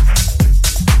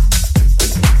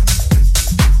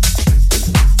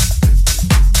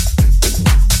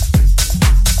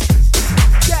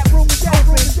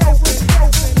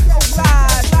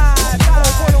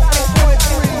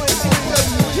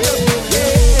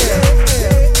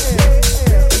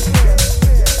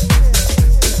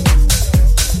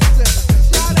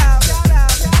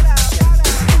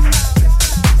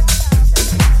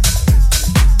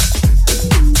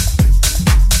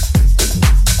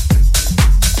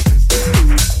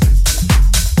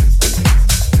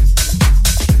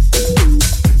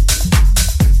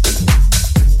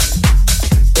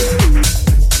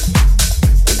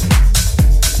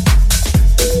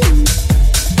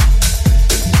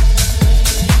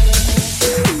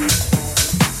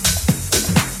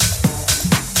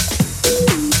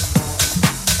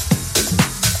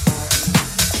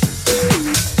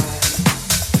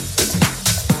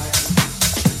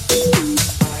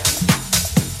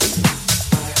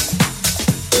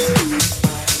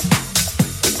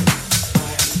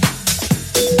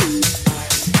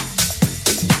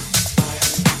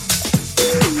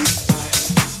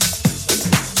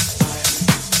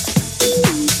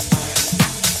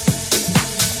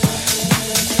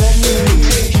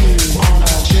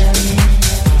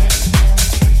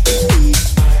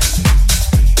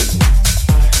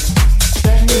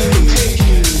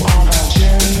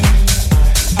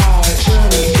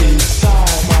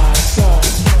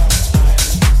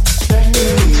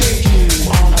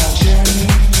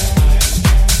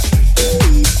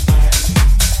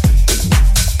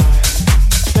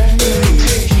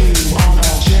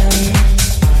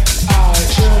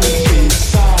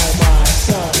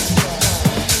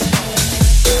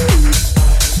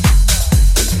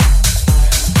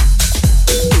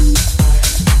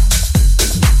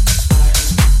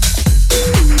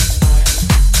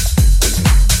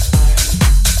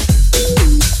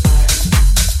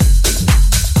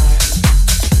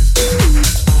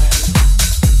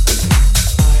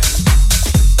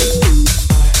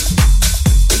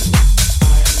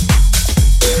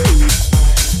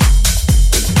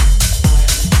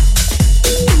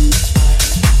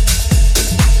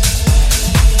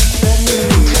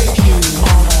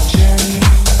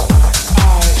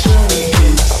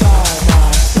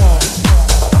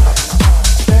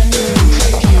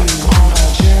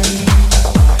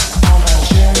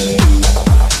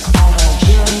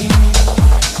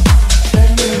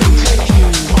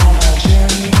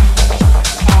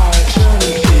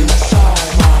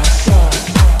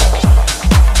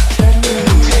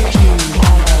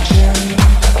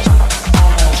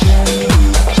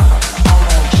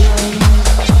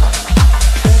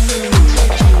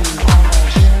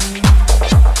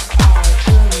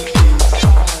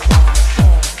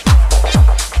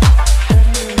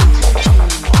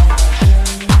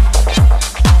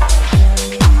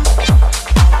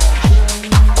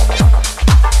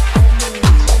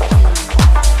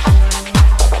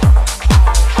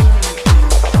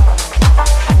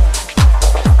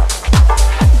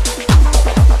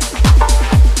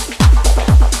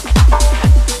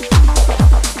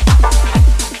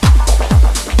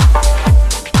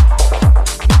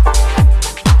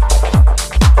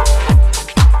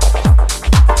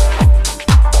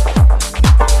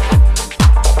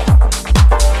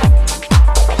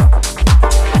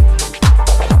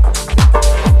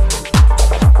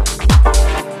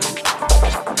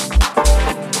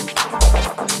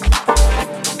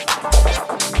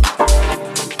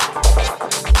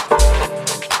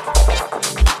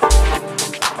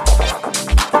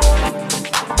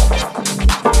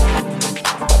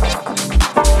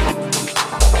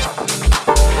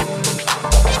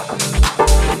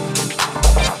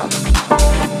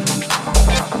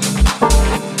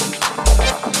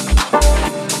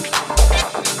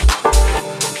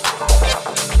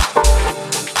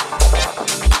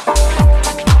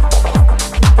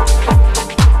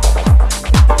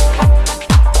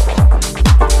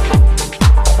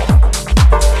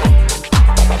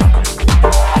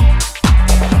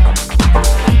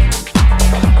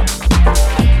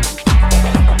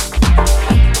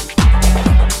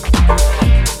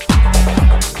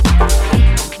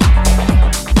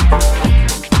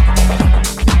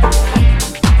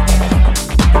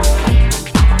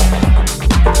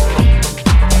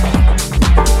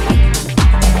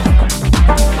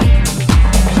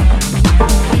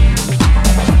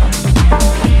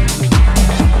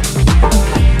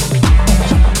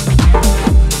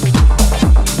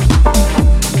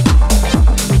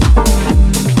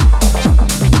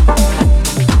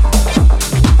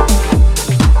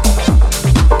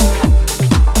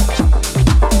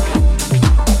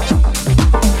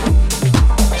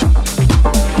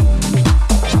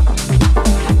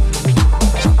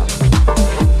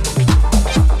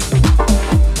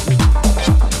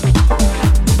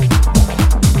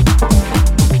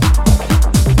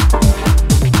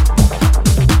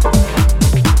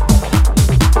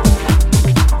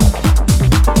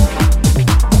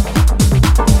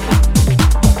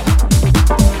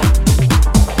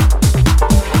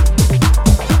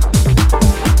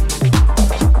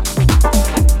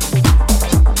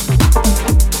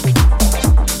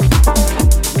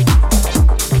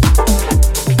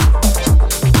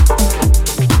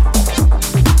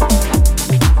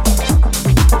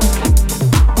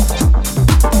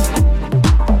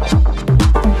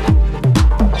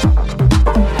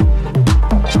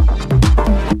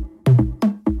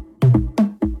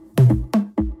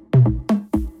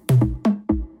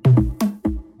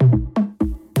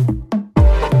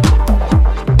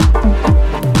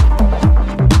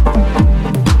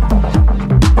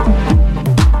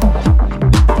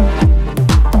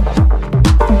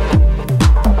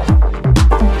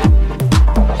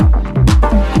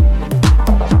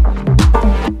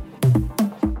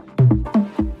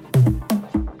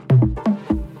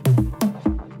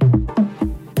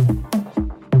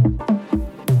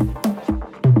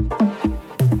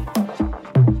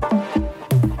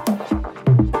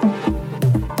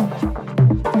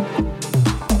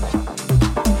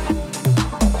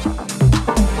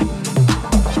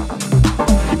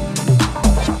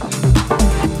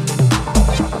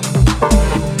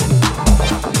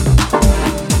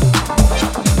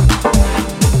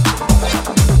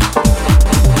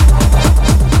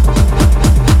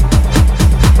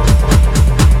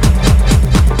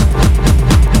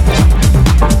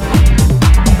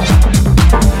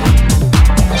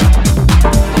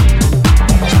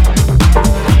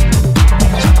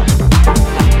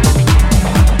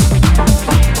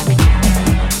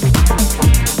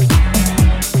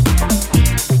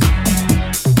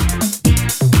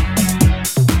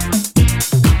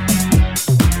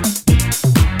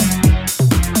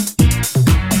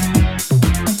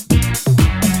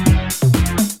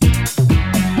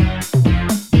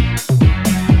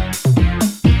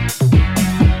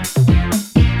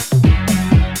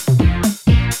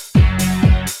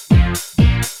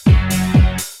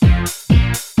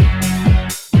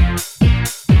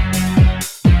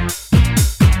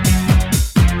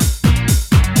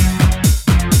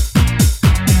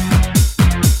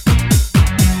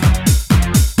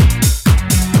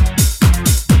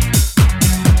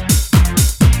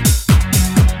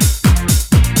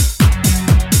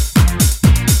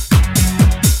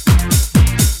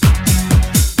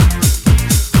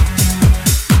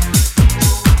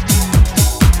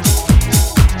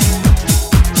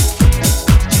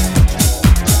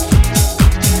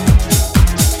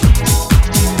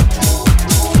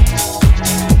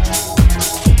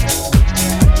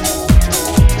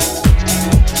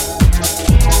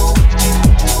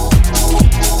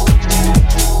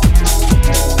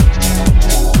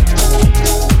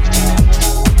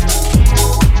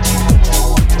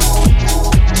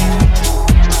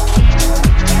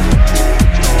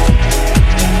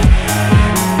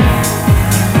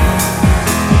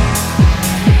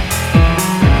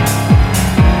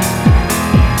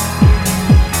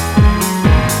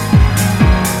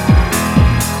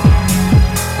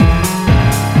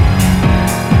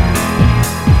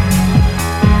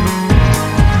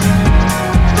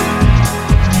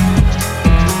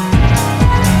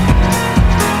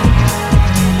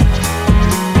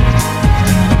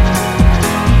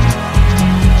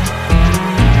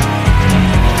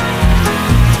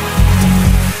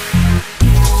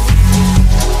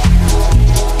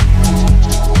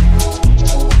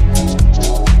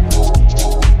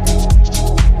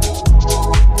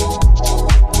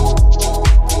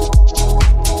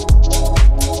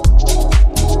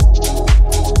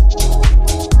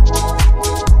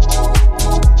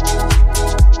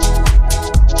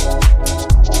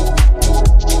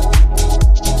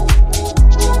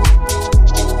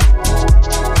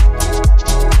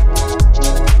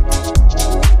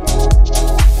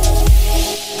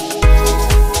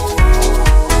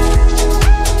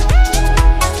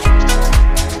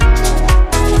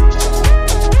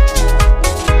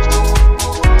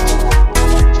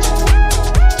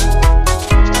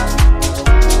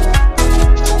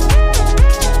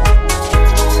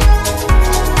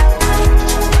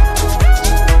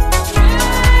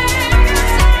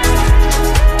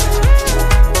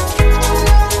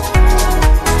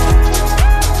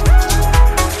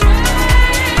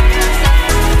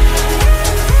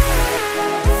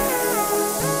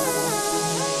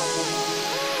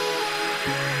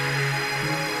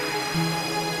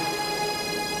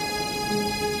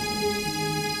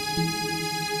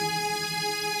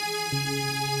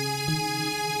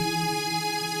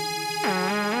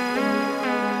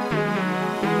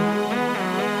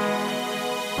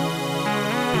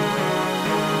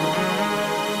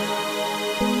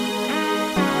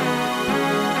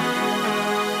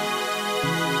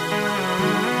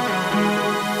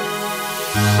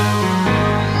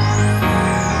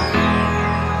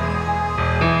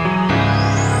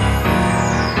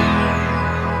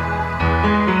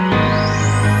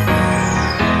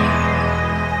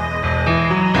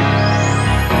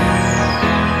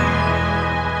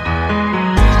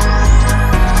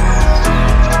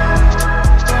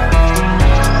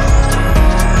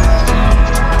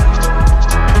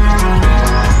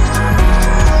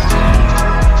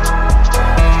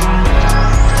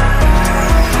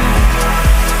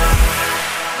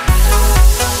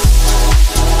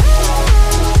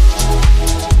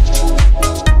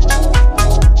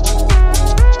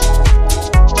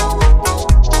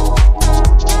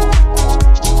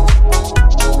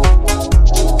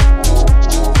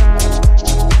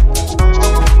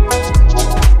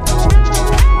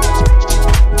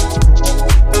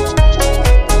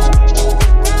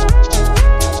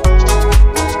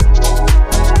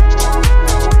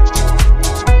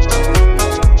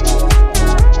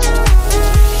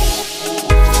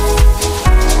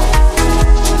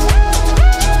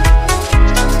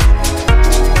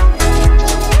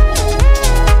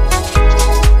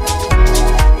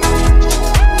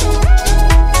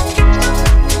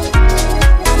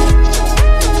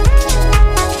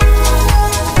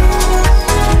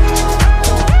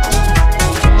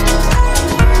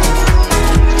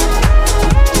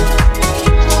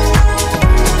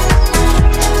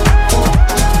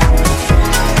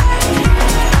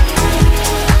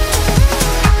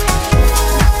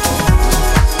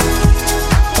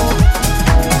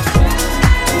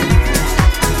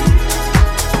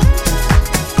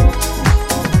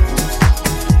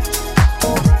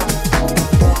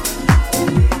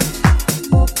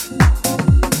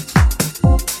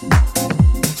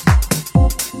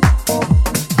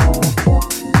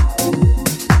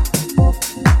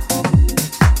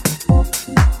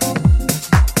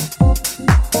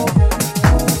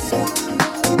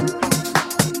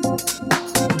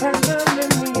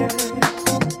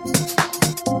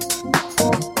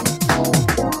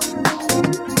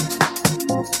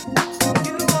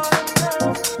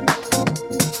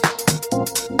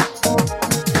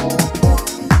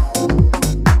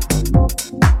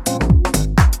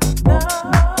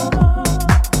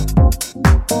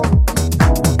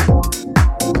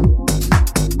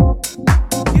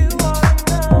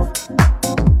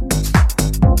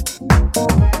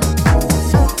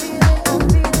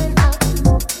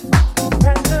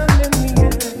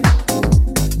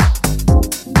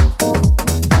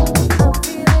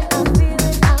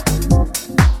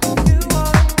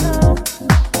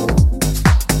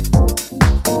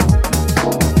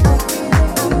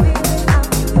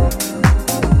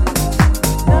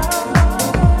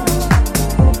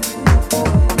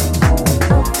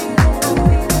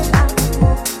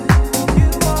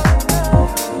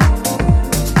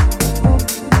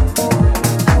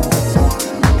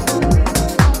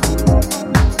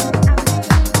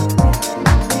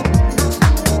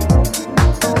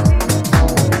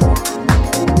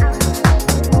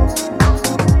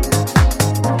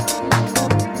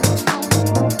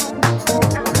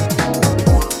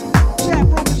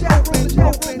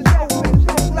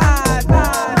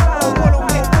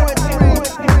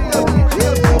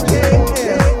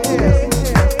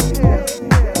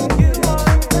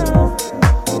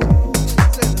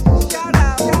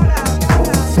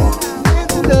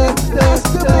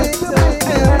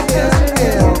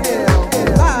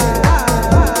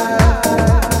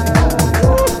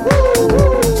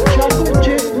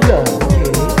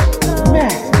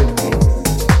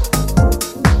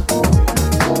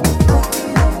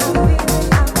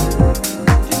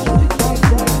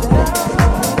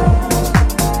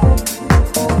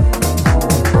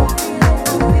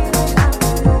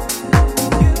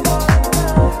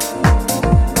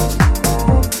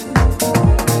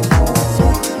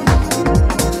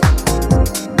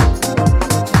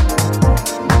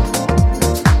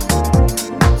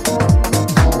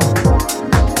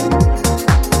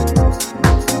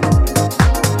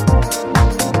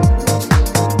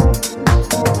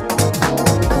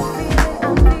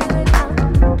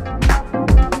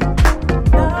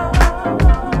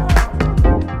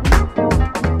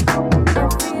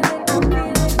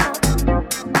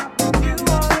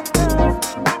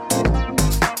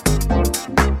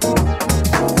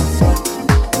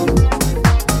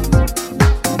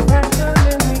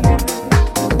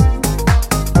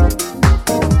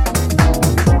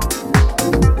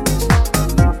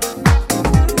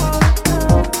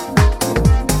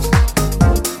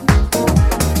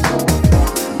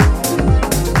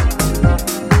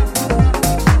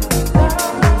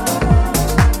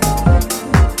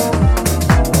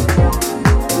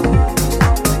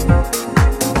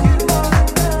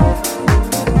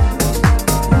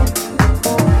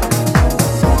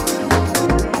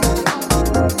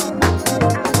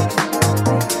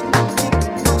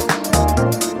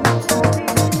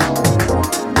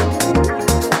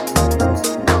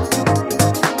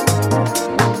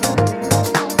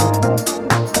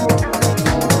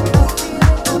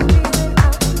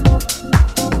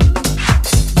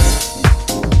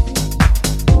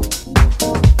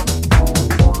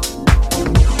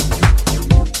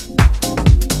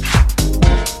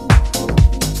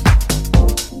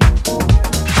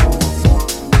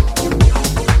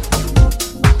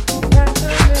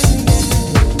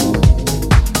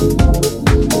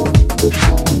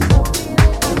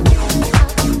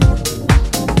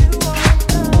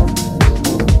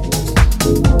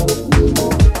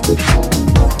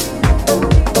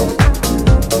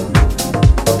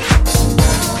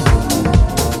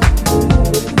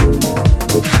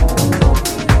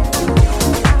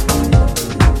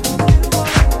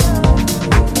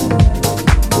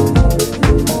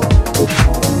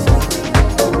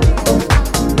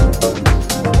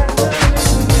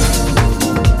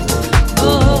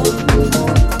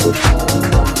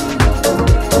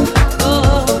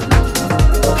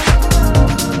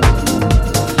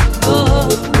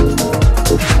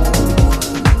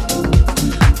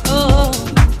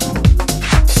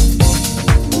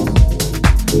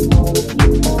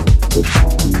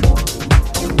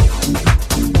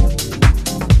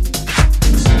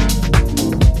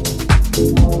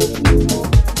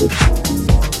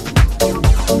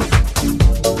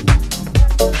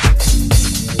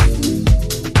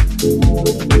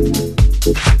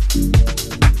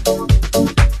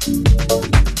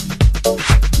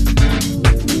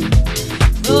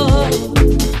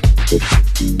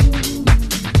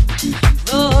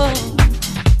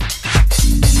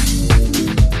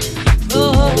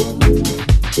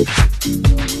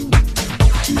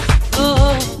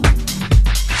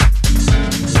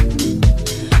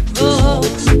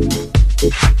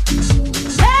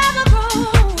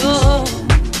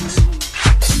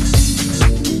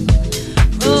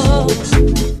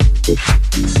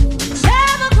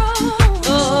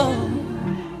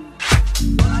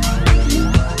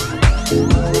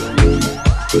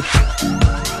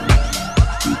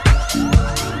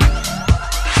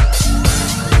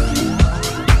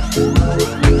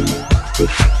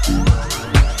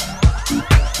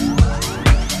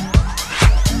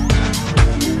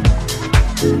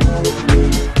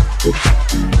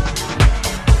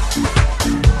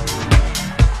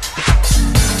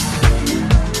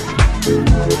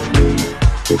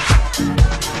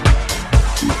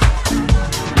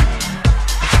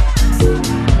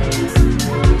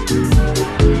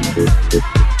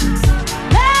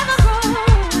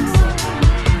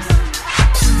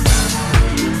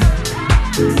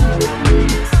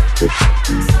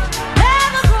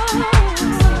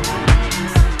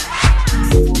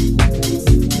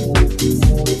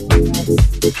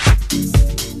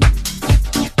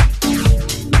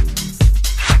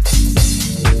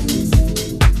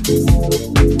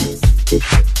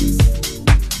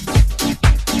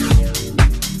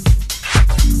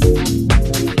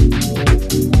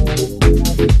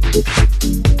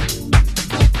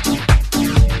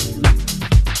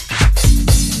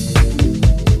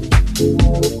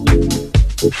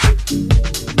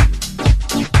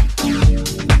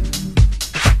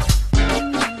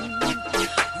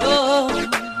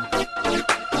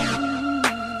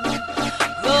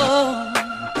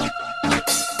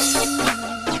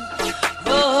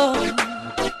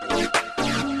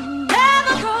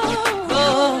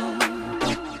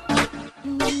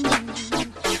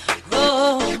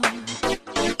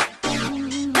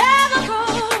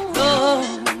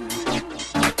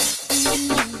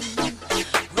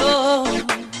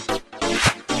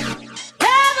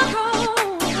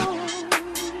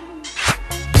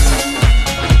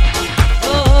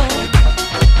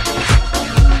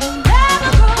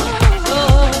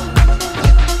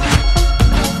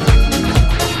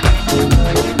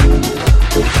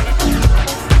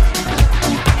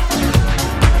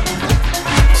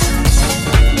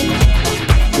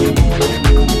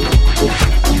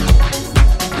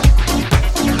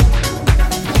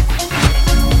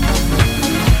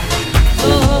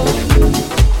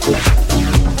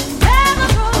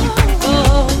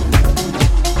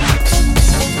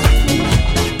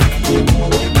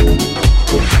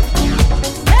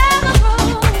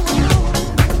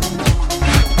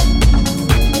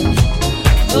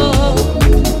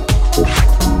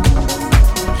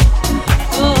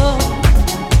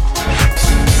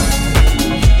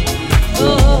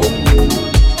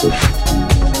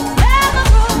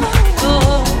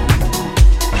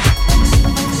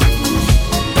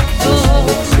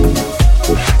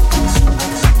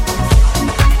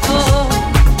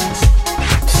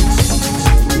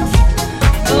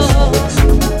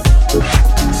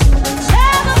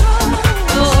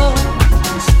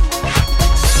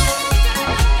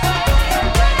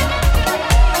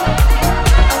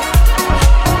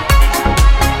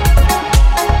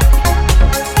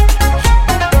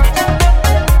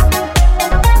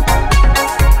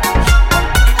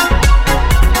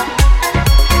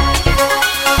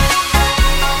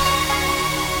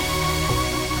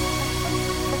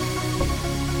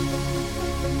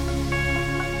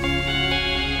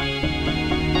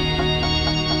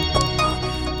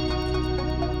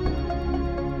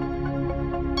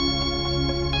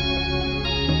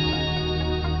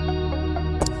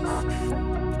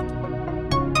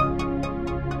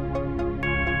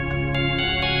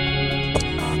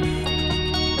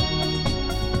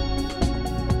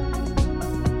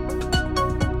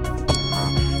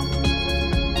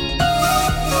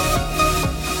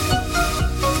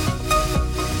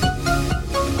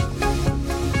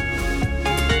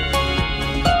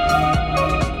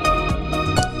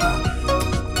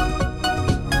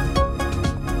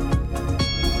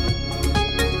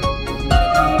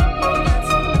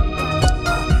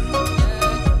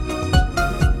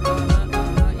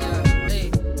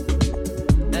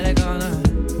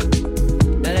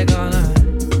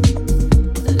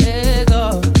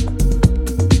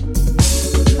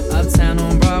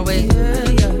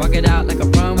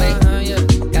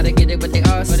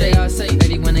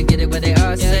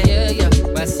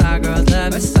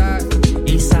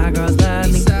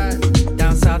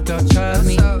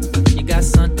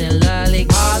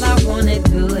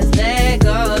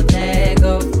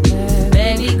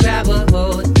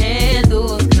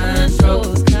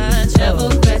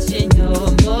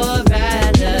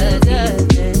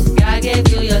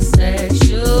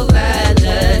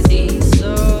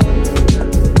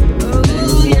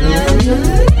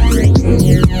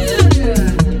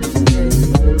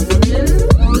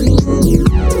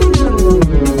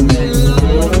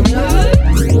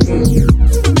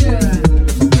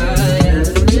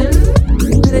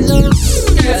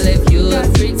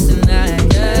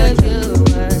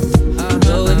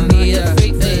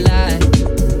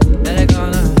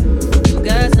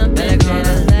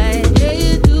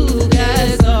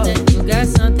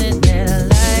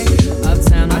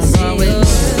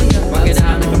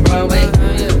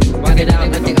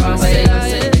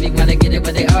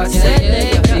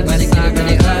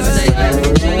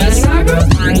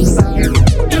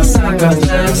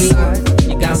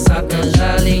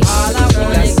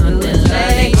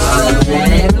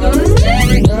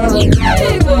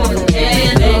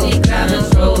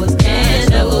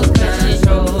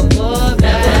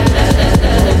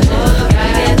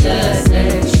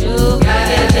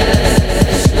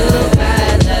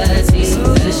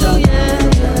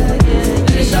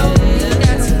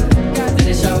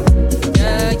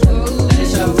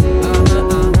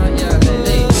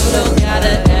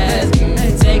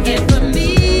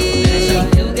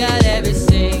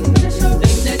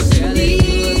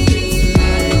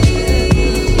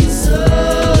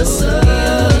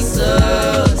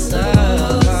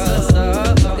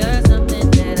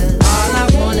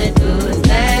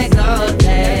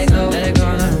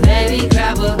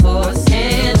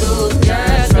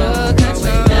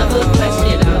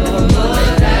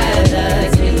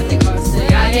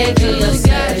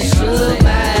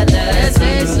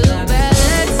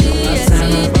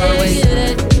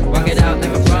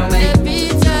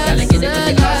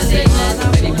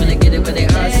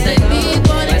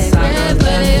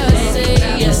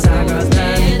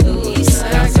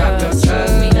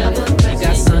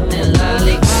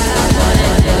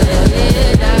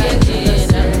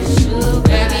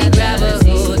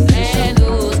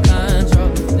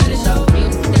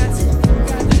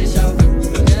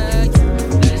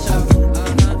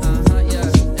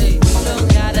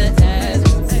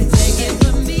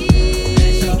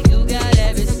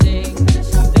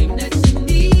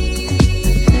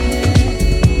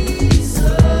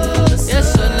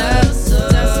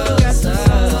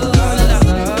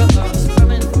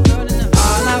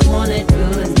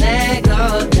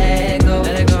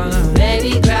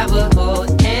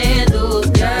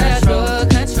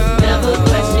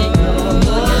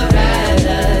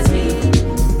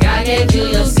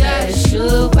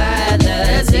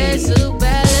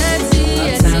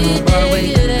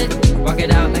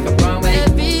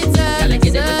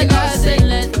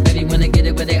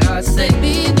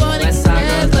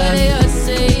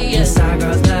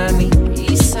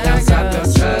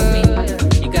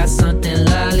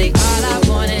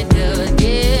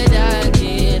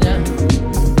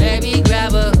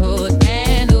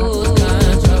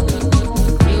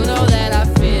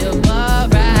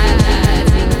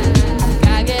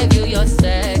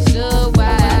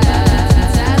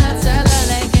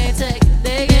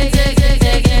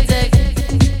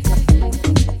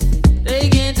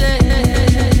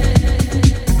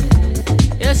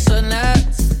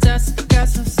 got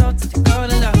some salt to the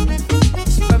golden up.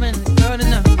 It's rubbing the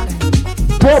golden up.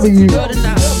 W Golden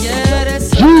up. Yeah, that's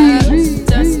G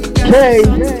K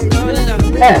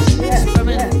S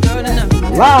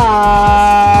live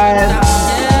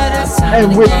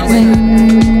and with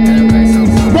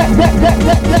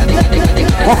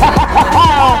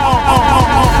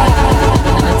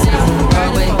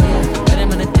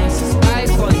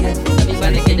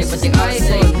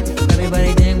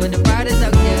Everybody ding when the riders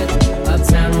out here.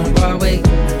 Uptown on Broadway,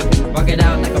 walk it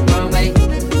out like a runway.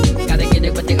 Gotta get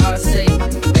it what they all say.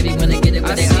 Baby, when they get it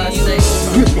what they all say.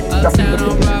 Uptown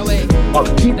on Broadway,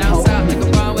 down south like a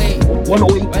runway.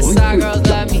 West side girls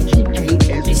love me,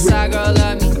 east side girls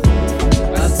love me.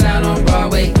 Uptown on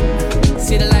Broadway,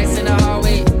 see the lights in the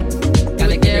hallway.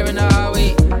 Got a gear in the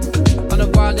hallway, on the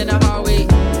wall in the hallway.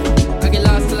 I get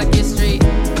lost till I get straight.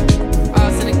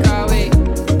 Us in the carway,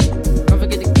 don't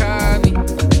forget to call me.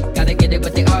 Gotta get it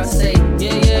what they all say.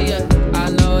 Yeah, yeah, yeah, I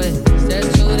know it. That's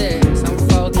true there, some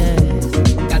focus.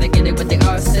 Gotta get it what they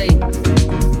all say.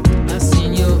 I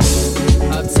seen you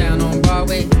uptown on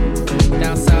Broadway,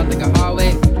 down south like a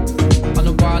hallway, on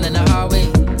the wall in the hallway.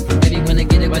 Baby, when they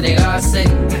get it what they all say.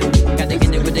 Gotta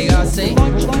get it what they all say.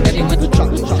 Baby, when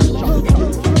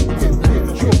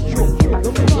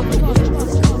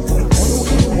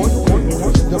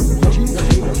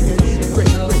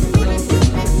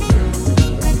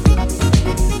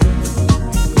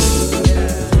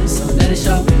let it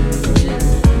show,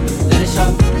 let it show, let it show,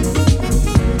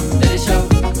 let it show.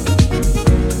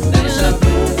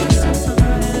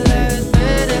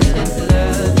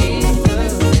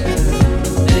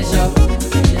 Let it show,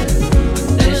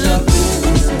 let it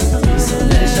show.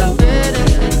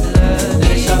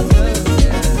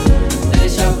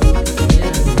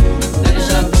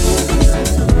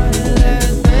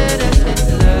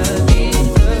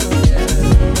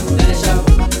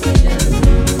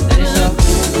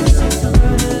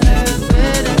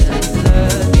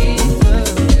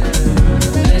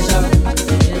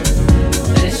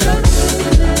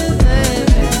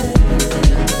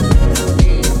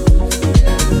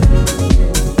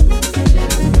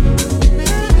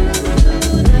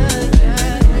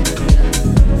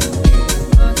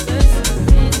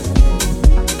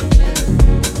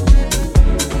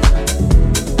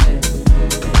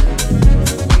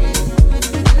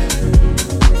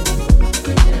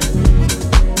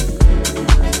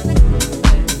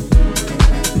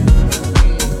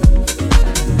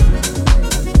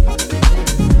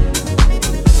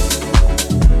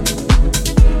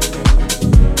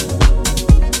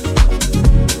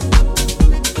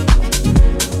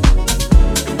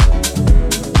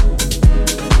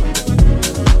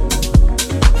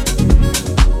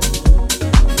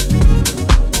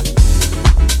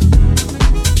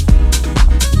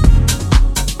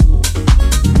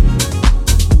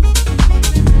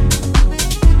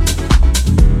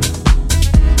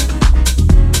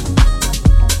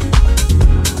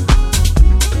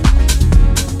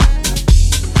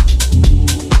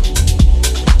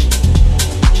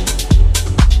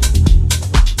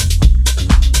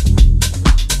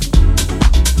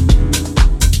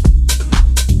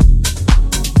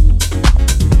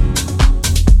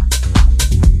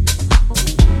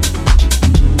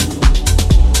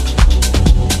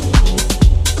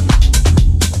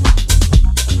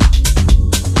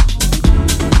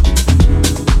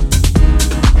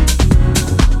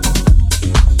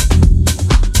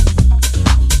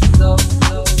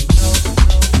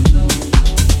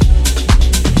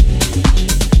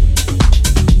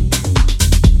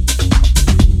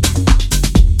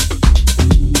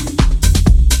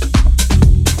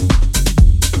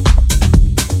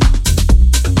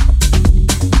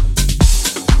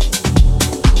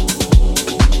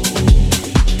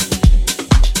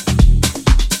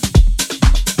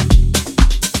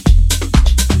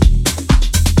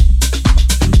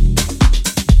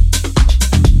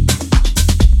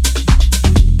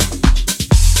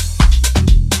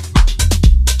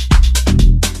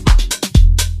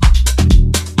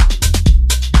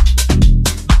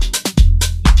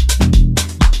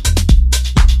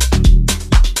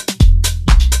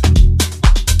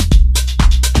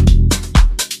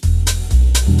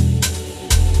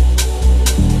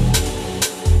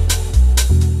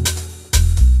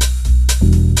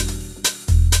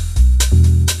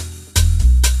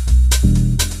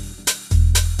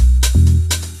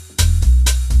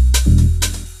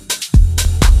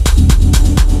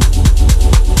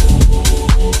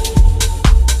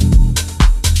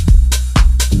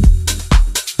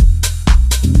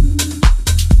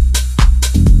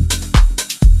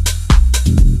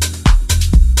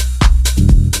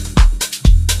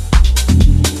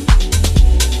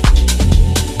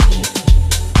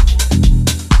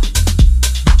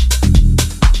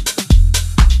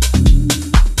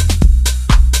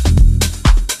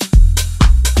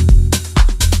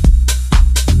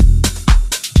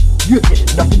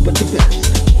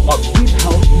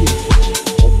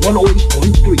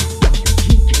 108.3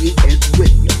 WGKS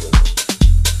Radio.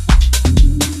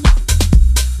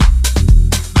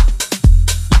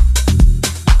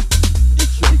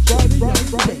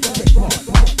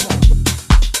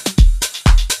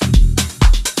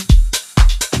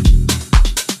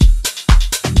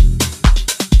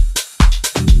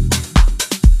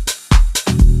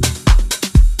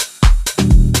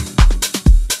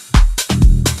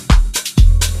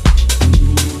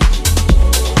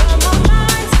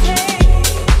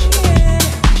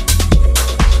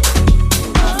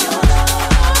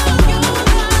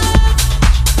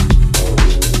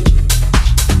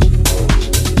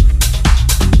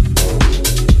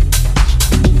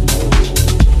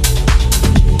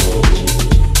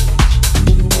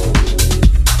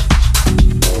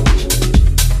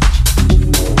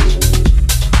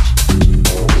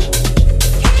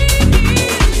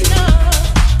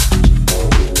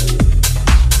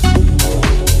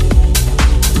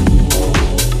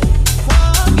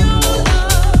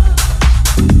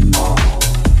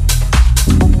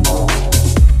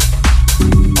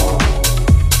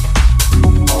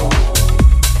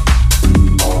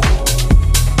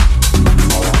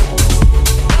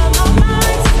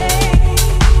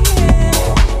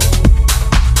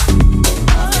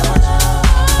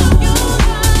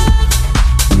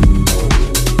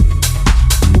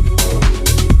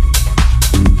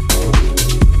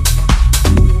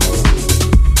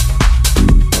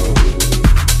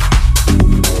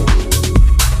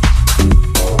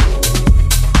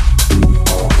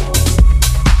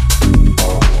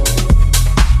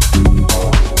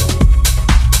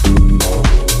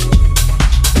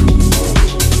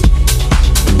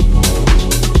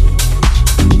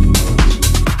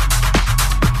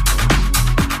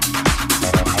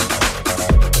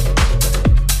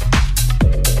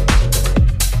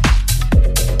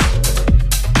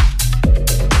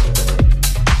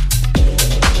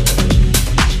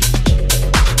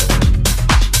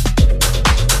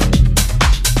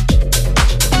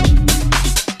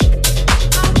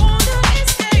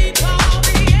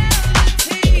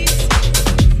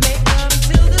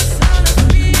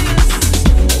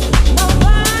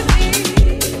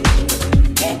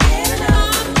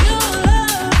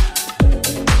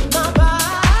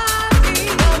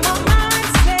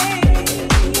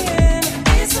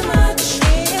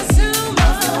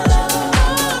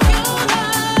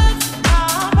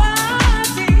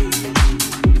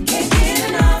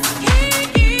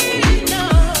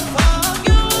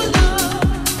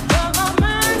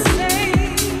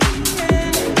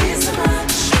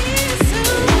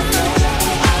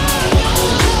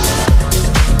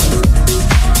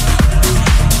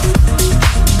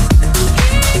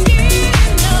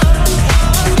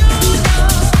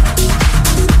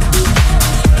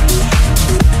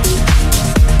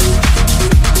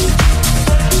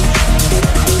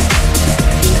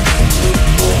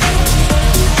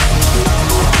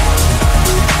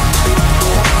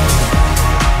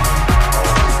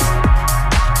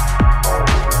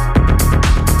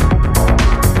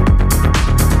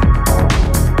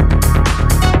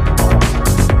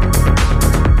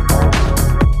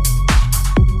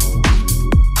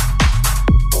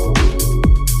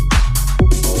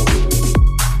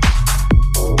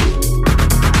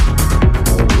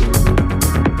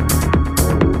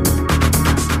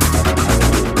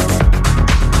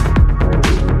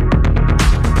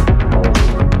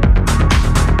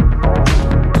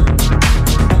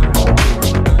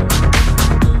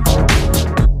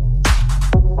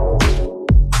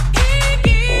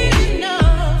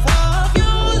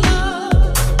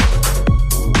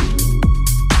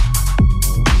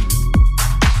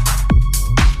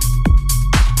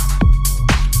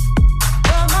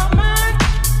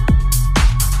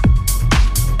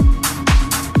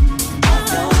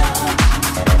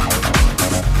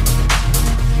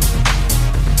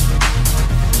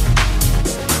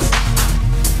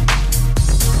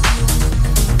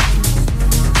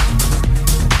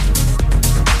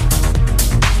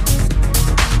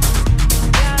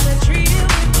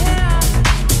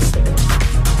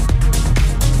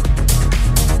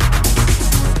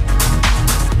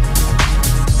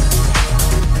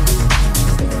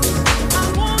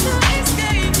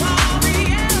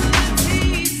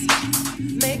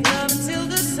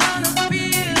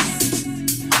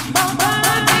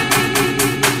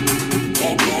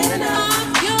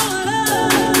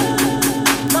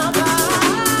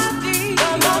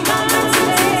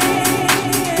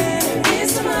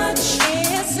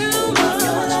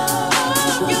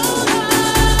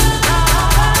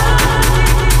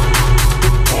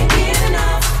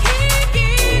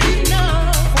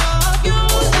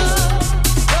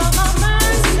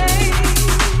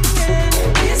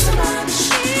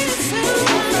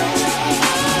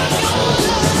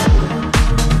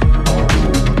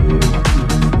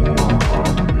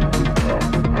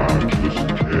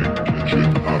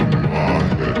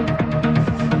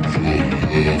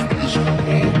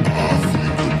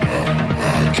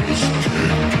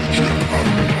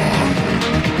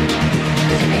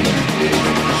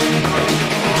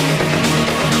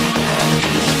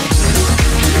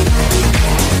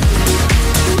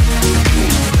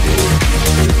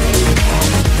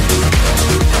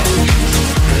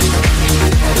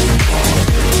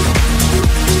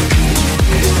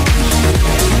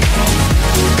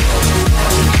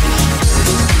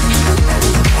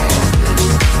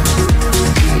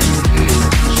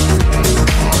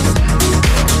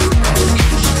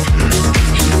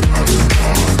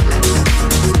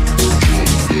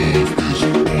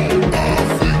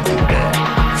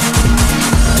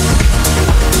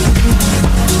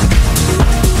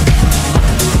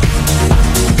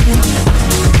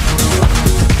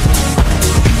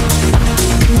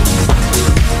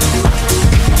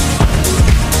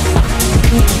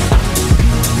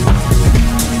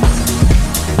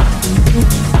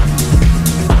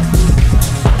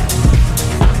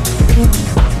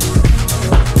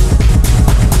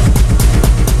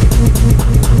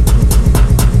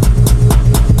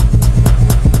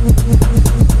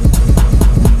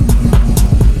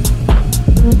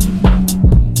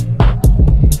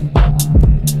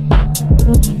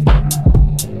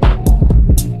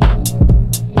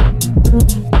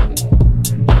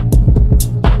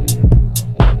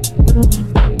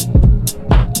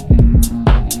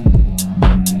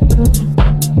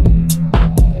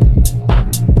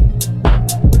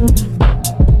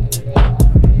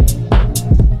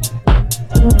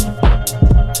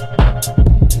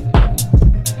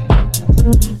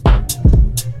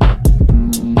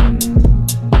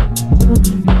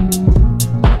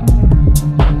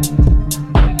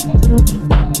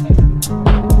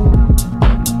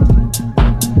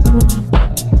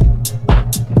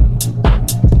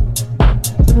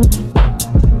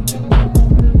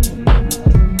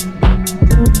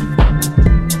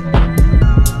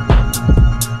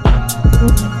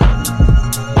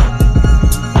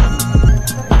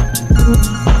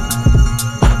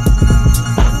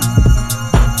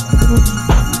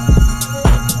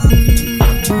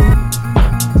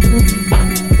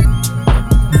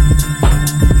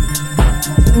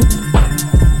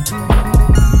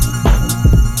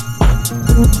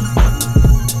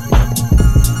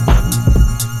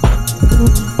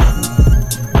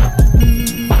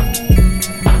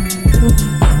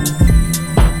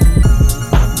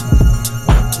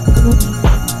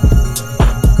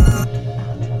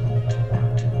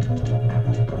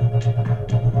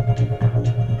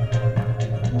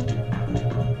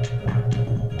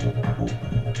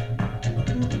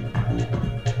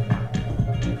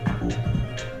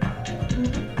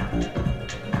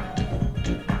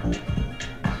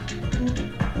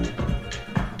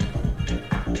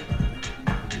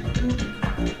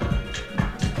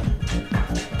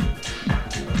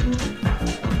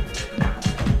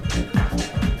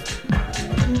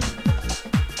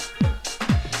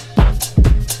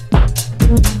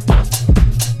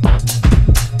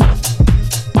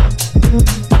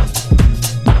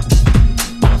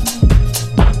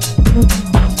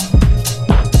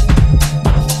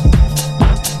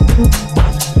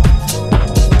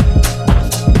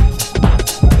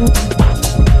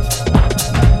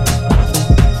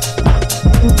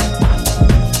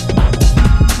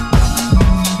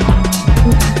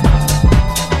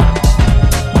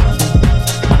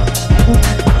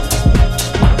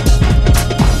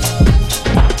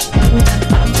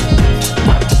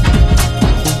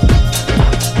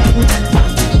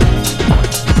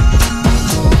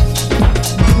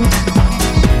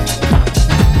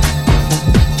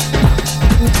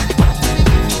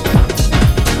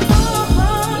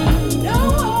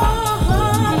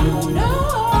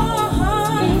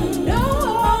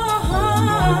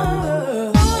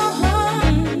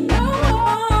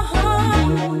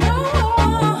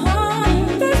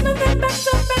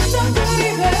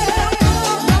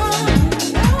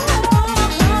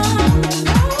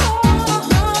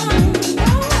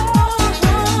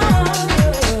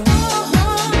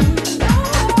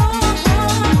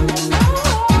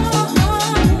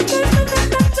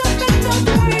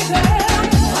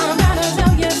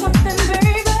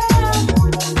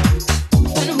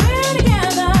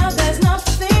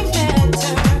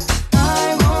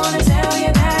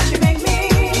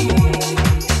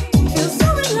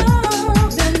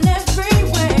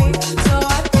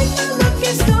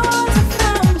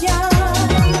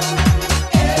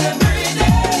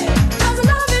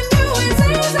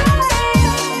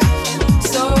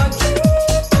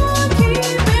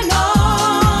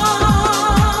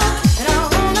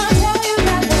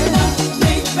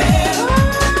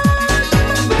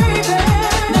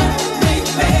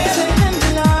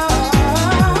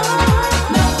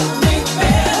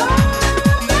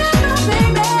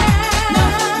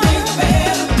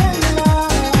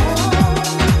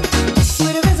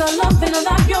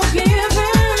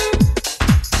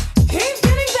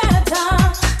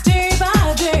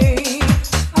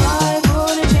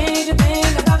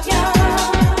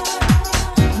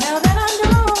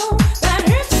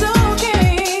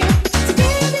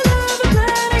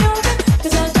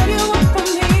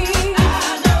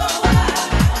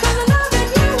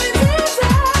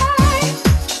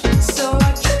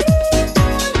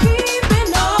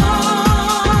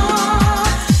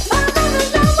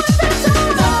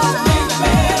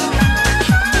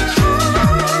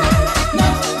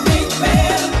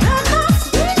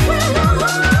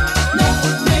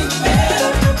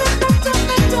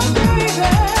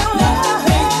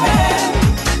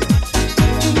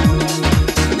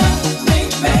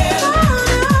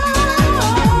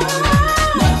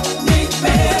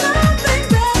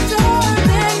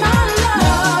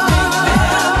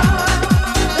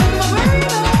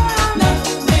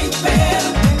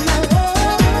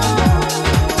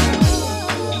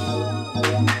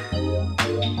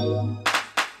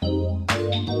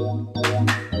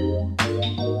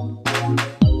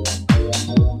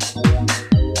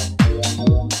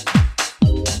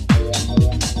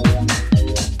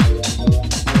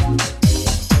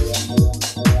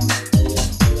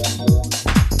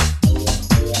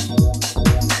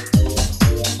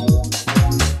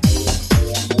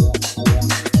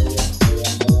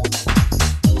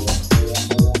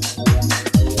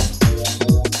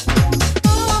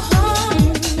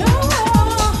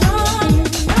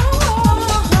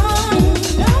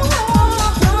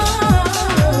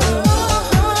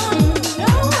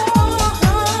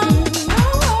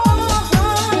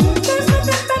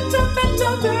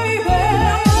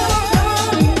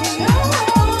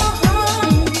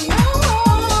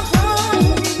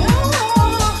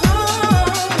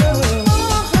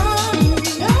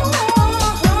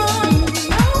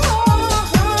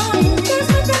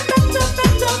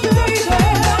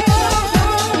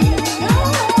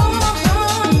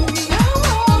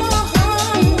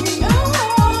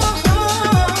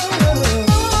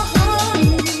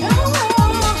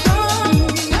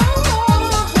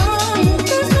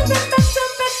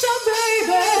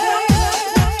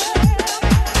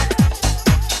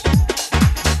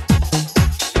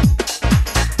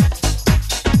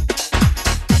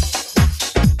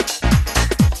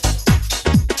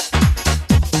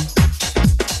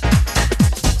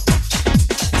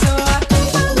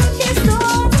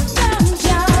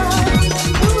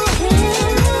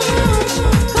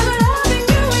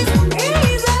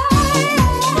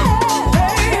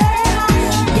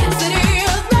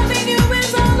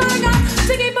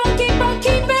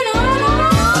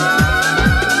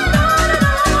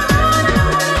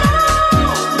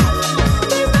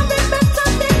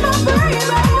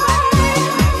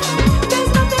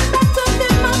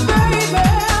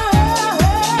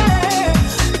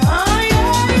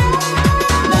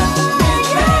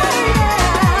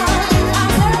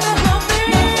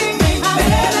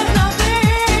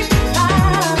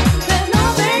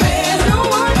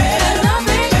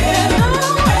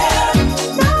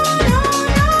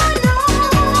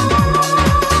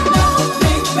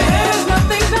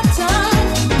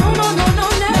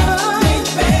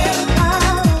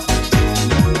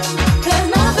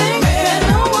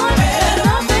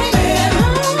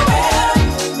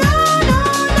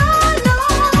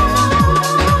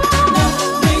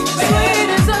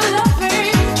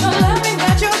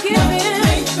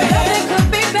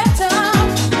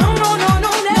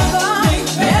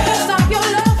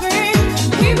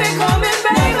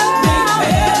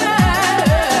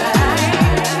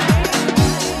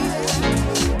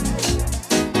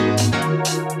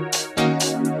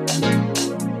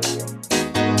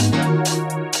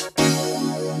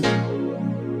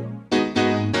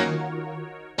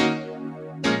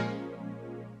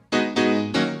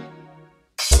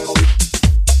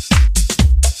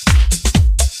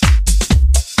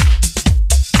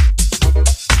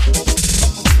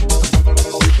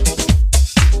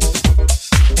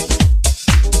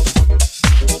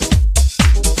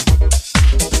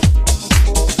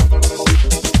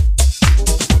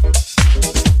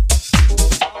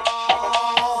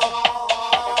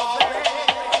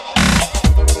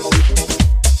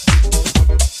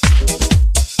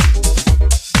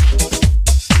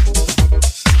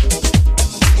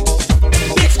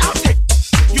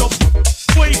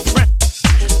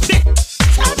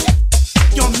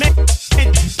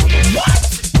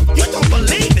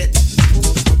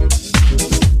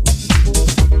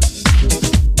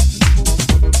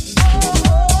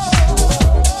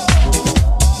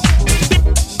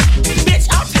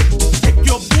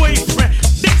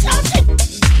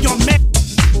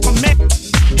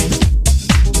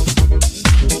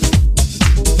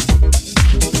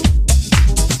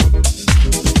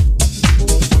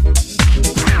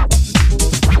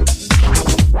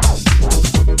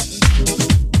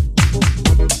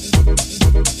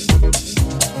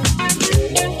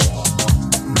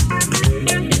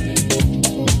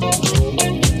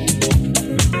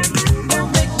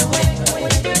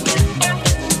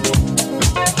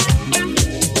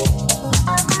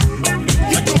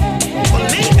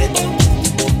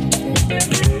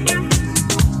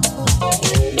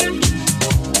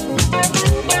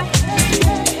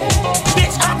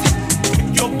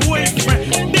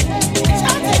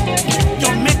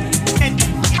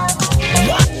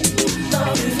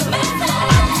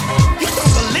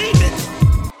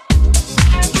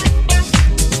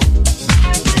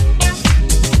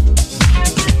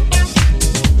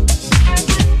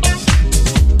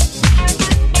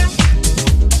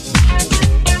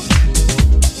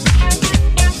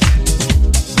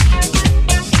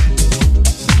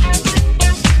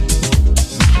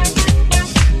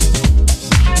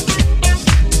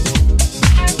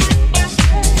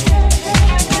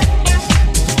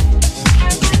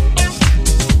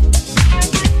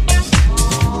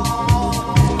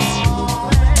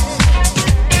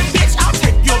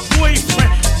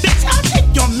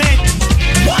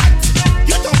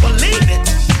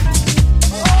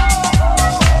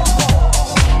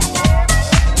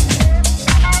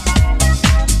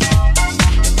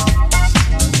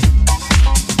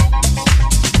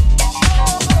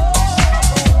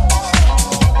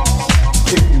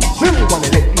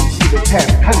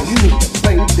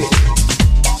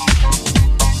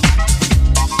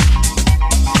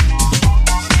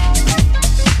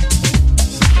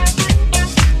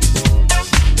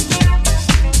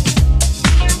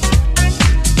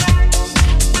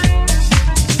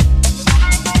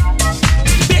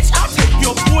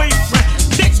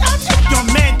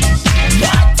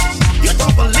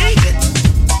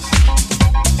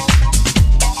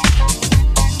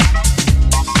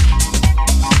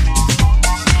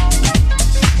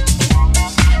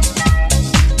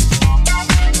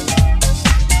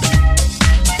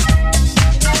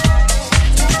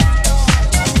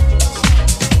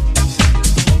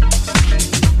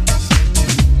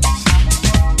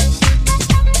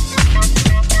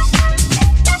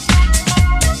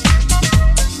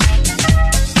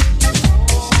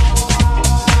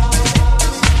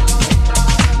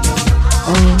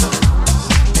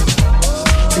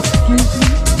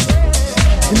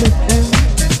 MSN,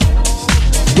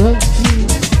 Doug G.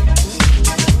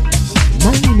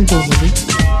 My name is Omega.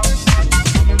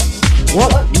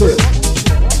 What lives?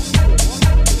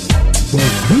 The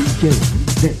weekend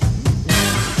day.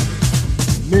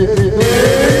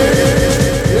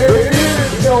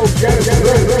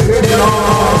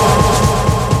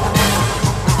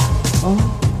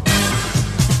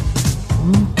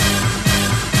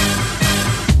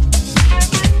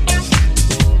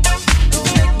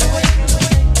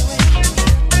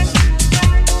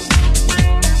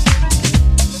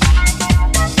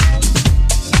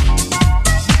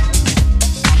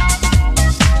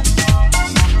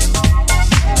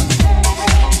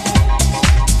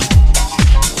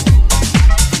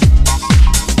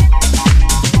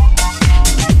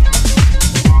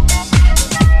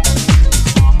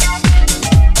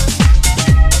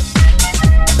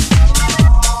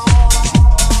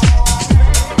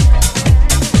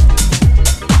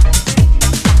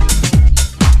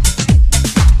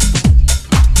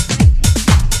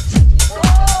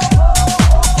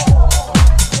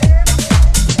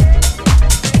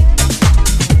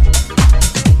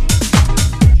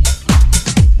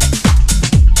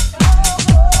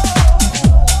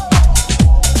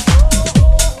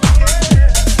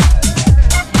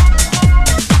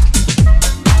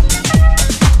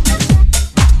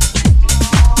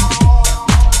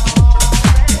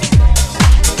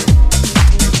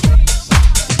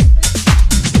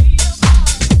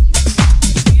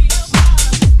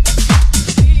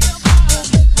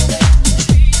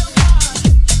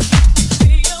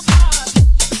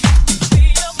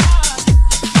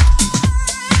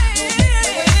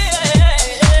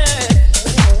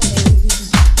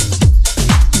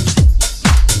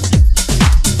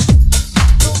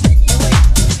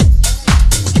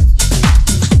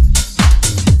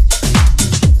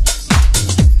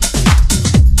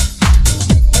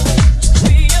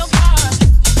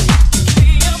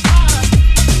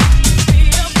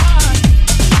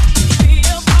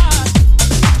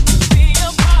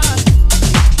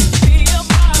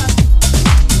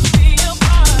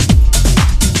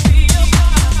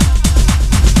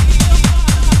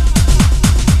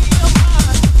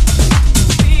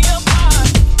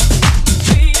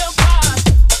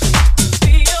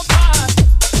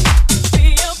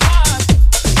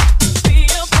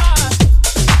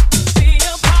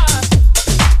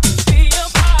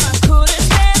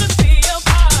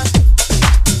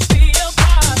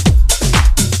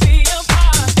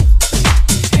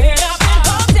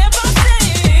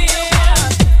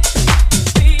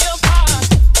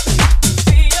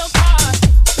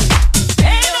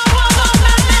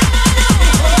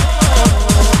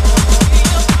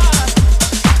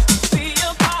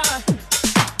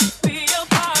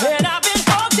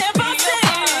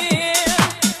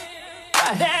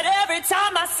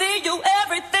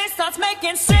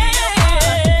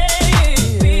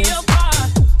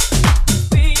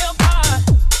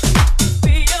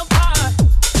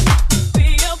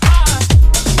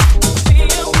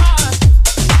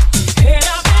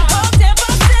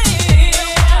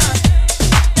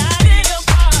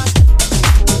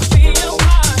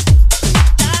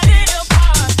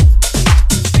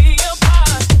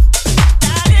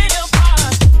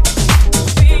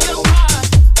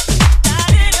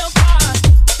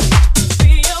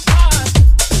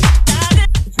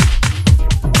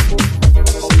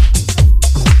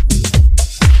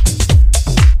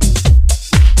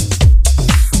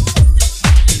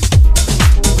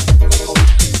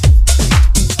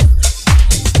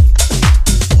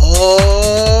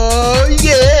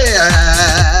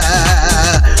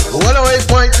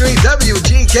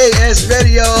 WGKS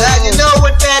Radio. Now you know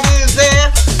what that is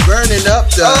there? Burning up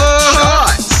the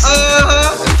charts.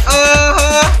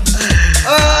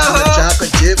 I'm a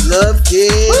chocolate chip love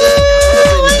kid.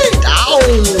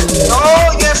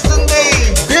 Oh, yes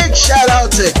indeed. Big shout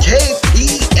out to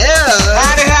KPL.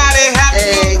 Howdy.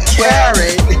 And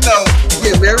Karen. You know,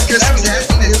 Yeah, Merry Christmas.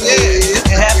 Happy New Year.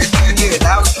 Happy New Year.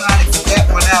 I was trying to get that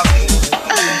one out there.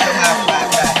 Come out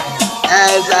right.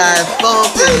 As I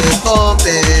bump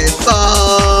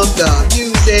the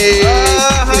music.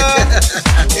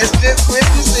 It's just good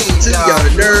to see To y'all. your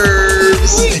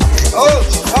nerves. Oh,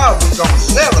 tomorrow we're gonna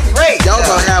celebrate. Y'all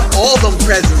gonna have all them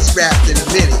presents wrapped in a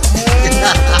minute.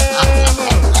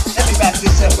 Let me wrap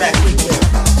this up right quick there.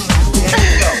 There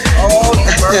you go. Oh,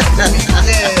 you birthday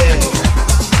music.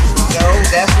 Yo,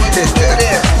 that's what you do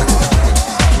there.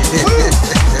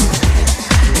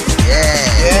 Yeah.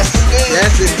 Yes, indeed.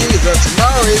 Yes, indeed. So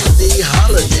tomorrow is the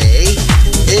holiday.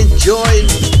 Enjoy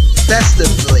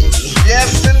festively.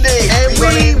 Yes, indeed. And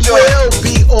We're gonna we enjoy will it.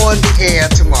 be on the air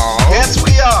tomorrow. Yes,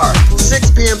 we are.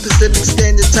 6 p.m. Pacific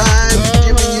Standard Time,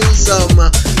 giving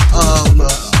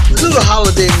little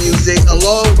holiday music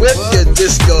along with your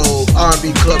disco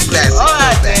R&B club classic.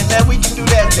 Alright then, we can do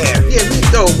that there. Yeah, we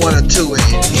throw one or two in.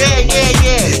 Yeah.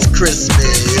 It's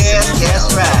Christmas. Yes,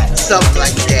 that's right. Something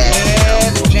like that.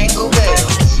 And jingle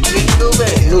bells. Jingle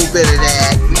bells. A little bit of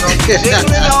that. We gonna be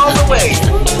jingling all the way.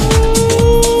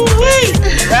 Ooh-wee.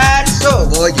 Right so.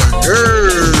 For your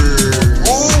nerves.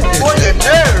 Ooh, for your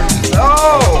nerves.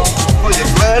 Oh, for your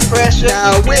blood pressure.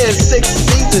 Now we're in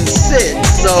season 6,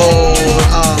 so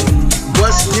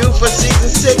what's new for season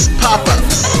 6?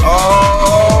 Pop-ups.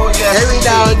 Oh, yes. Every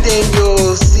now and then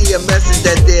you'll see a message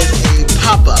that there's a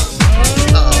pop-up,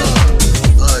 a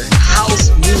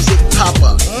house music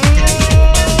pop-up.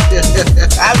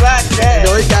 I like that.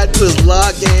 You know, you got to do is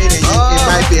log in, and it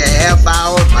might be a half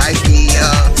hour, it might be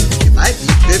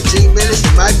 15 minutes,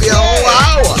 it might be a whole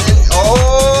hour. Oh,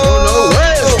 Don't know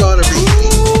where it's gonna be,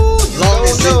 as long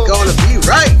as it's gonna be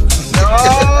right.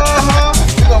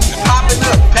 We're gonna be popping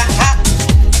up. Pop.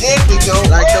 There we go.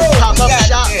 Like the pop-up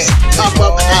shops,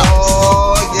 pop-up house,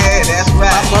 Oh, yeah, that's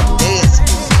right. pop-up dance.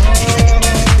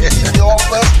 You're all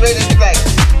frustrated, you're like,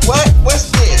 what's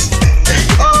this?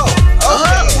 Oh,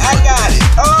 okay, I got it.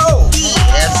 Oh,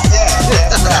 Yes. yeah,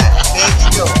 that's right. There you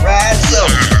go, right? So,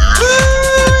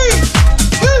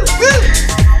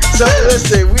 So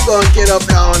listen, we're gonna get up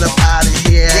on up out of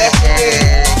here Yes,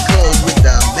 and close with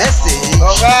the message.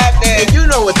 all right then. And you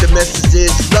know what the message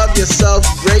is. Love yourself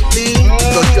greatly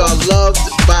because you are loved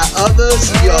by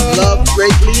others. You are loved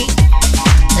greatly.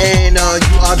 And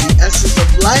you are the essence of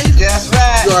life. That's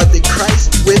right. You are the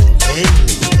Christ within.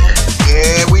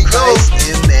 There we go. Christ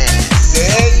in mass.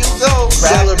 There you go.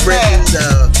 Celebrating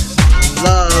the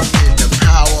love and the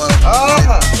power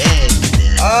within.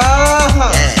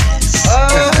 Yes.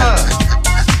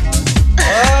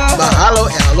 Mahalo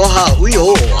and aloha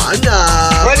uyo ana.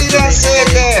 What did I say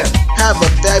there? Have a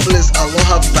fabulous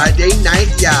Aloha Friday night,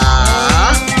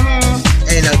 y'all.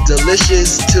 And a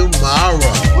delicious tomorrow.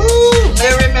 Woo!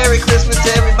 Merry Christmas to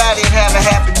everybody and have a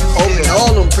happy New Open Year.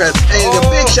 all them presents. And a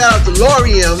big shout out to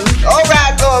Lorium. All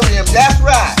right, Dorian, that's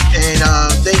right. And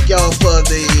thank y'all for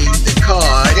the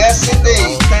card. Yes,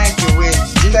 indeed. Thank you, Rick.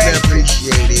 Deeply Thank you.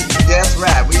 appreciate it. That's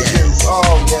right, we Yes. do.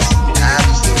 Oh, yes, indeed.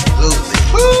 Absolutely.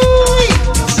 Woo!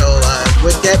 So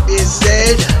with that being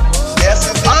said,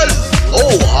 Yes, indeed.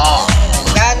 aloha.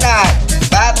 Night.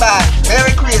 Bye-bye.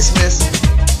 Merry Christmas.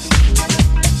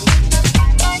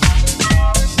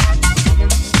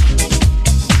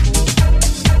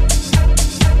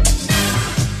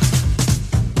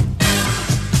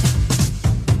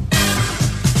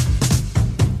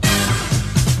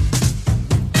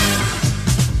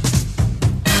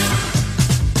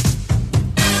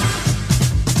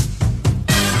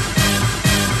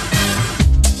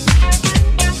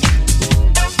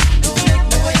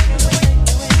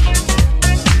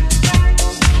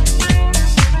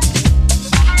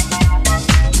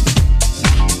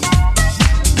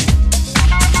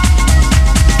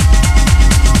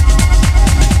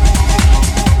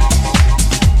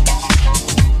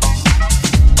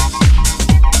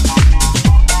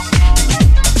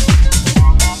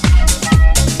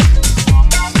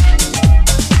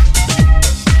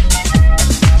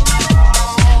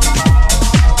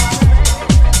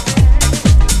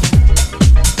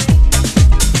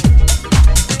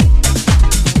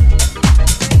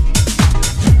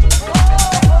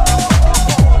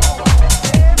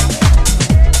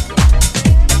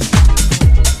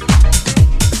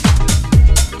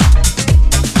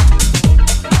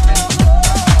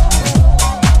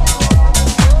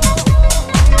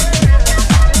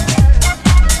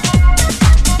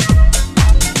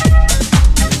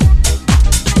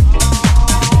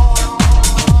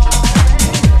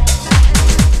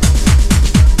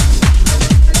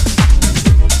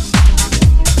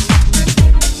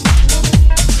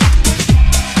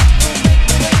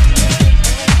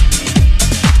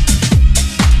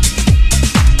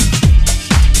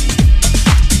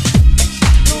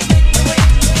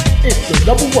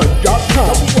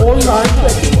 Number1.com online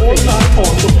radio station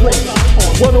on the play.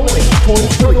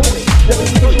 108.3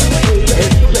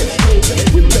 WKSJ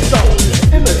with the soul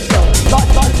in the soul.